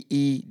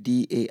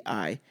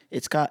BEDAI.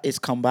 It's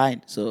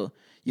combined. So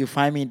you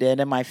find me there. And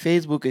then my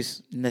Facebook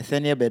is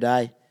Nathaniel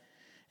Bedai.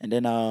 And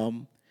then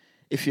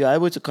if you're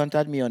able to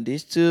contact me on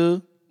these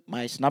two,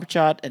 my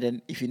Snapchat, and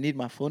then if you need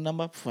my phone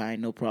number, fine,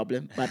 no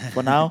problem. But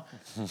for now,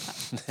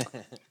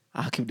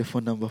 I'll keep the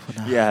phone number for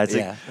now. Yeah,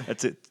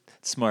 that's it.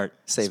 Smart.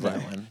 Save Smart.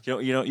 that one.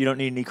 You don't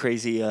need any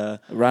crazy.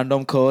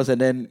 Random calls,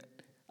 and then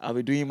I'll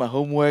be doing my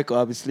homework or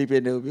I'll be sleeping,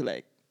 and they'll be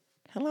like,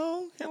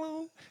 "Hello,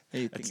 hello."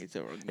 And you think it's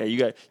a wrong Yeah, number. you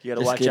got to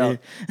Just watch kidding. out.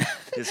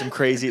 There's some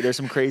crazy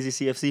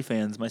CFC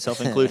fans,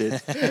 myself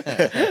included.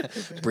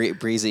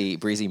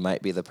 Breezy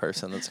might be the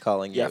person that's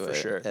calling Yeah, you for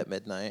sure. at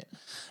midnight.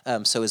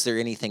 So is there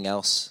anything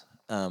else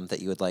that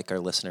you would like our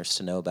listeners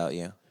to know about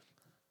you?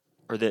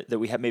 Or that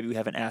we have, maybe we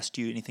haven't asked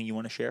you anything you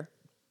want to share?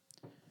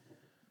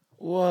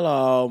 Well,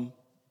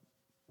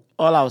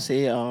 all I'll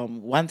say,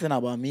 one thing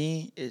about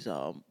me is,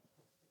 I'm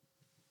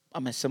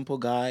a simple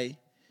guy,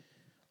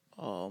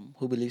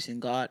 who believes in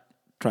God,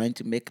 trying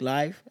to make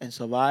life and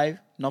survive,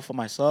 not for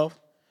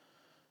myself,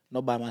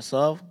 not by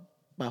myself,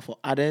 but for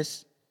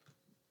others,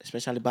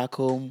 especially back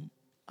home.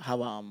 I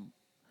have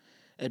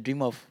a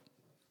dream of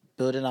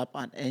building up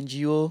an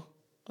NGO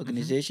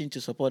organization to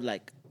support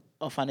like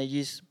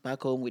orphanages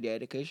back home with their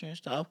education and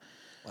stuff.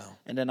 Wow.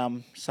 And then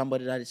I'm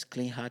somebody that is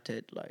clean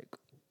hearted. Like,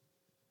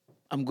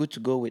 I'm good to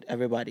go with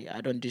everybody.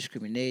 I don't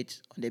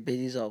discriminate on the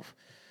basis of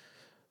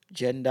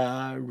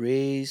gender,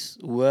 race,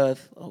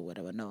 worth, or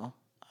whatever. No.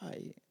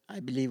 I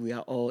believe we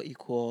are all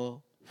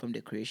equal from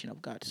the creation of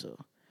God. So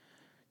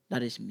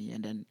that is me.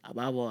 And then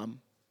above all,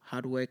 I'm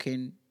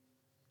hardworking,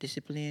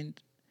 disciplined,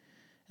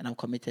 and I'm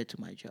committed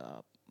to my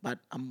job. But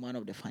I'm one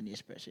of the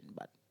funniest person.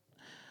 But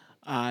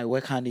I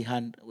work hand in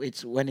hand.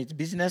 It's when it's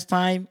business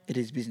time, it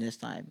is business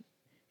time.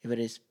 If it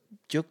is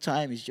joke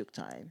time, it's joke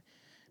time.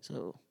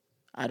 So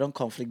I don't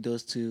conflict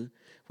those two.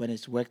 When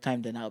it's work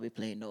time, then I'll be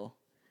playing no.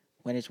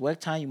 When it's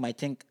work time, you might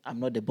think I'm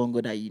not the bongo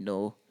that you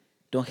know.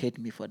 Don't hate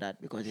me for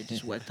that because it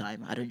is work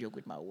time. I don't joke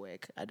with my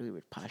work. I do it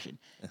with passion.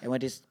 And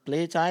when it's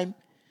play time,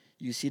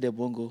 you see the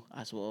bongo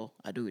as well.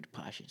 I do it with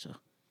passion. So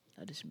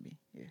that is me.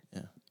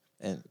 Yeah.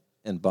 Yeah,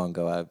 and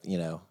Bongo,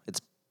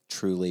 it's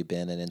truly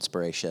been an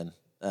inspiration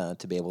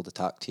to be able to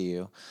talk to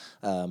you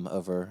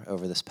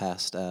over this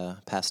past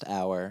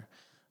hour,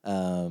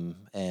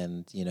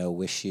 and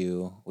wish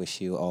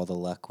you all the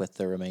luck with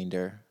the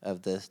remainder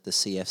of the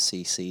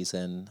CFC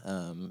season,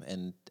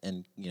 and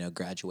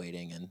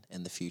graduating and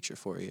in the future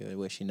for you. I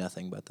wish you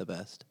nothing but the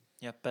best.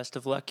 Yeah, best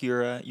of luck.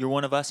 You're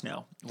one of us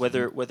now.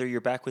 Whether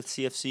you're back with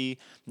CFC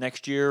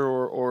next year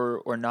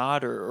or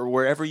not, or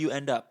wherever you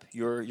end up,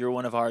 you're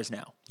one of ours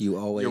now.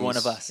 You're one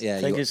of us. Yeah,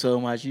 Thank you so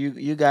much.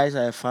 You guys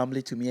are a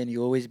family to me, and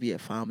you always be a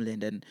family.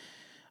 And then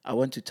I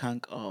want to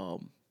thank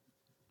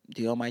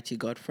the Almighty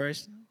God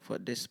first for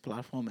this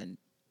platform and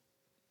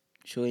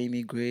showing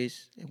me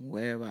grace and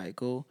wherever I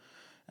go.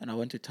 And I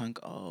want to thank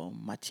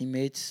my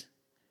teammates,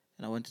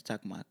 and I want to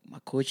thank my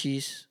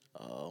coaches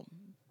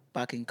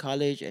back in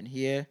college and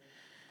here.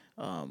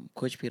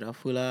 Coach Peter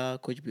Fuller,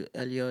 Coach Bill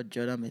Elliott,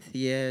 Jordan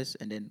Matthias,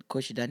 and then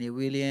Coach Daniel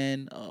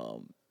William,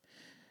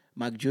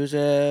 Mark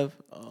Joseph,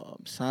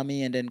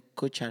 Sammy, and then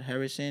Coach Chad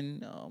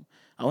Harrison.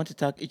 I want to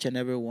thank each and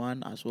every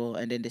one as well,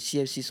 and then the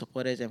CFC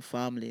supporters and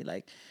family,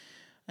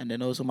 and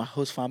then also my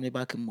host family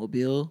back in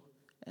Mobile,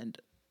 and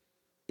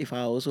if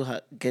I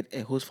also get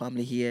a host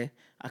family here,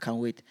 I can't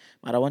wait.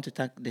 But I want to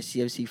thank the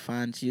CFC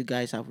fans. You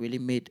guys have really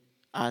made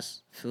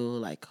us feel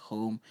like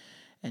home,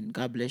 and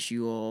God bless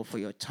you all for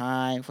your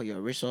time, for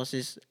your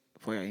resources,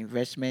 for your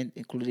investment,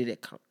 including the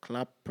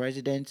club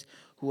presidents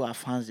who are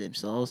fans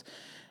themselves,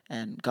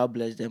 and God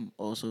bless them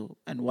also.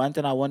 And one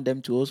thing I want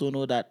them to also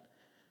know that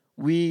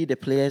we, the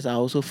players, are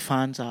also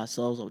fans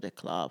ourselves of the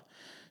club.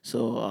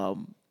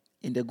 So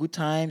in the good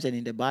times and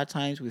in the bad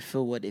times, we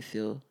feel what they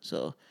feel.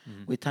 So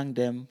we thank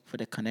them for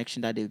the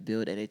connection that they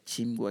built and the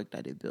teamwork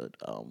that they built,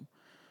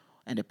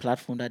 and the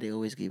platform that they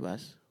always give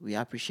us. We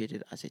appreciate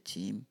it as a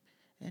team,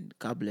 and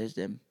God bless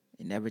them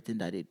in everything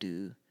that they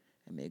do,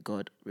 and may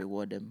God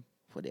reward them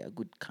for their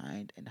good,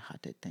 kind, and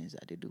hearted things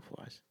that they do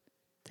for us.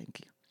 Thank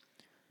you.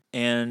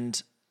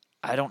 And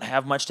I don't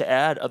have much to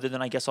add other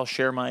than I guess I'll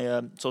share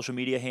my social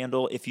media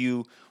handle. If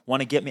you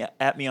want to get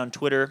me on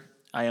Twitter,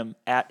 I am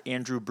at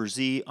Andrew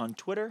Berzee on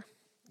Twitter.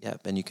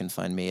 Yep, and you can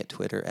find me at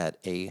Twitter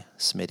at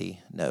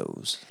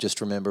 @SmittyKnows. Just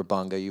remember,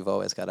 Bongo, you've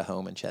always got a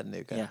home in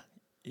Chattanooga. Yeah,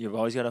 you've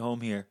always got a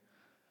home here.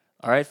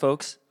 All right,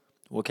 folks,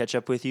 we'll catch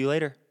up with you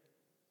later.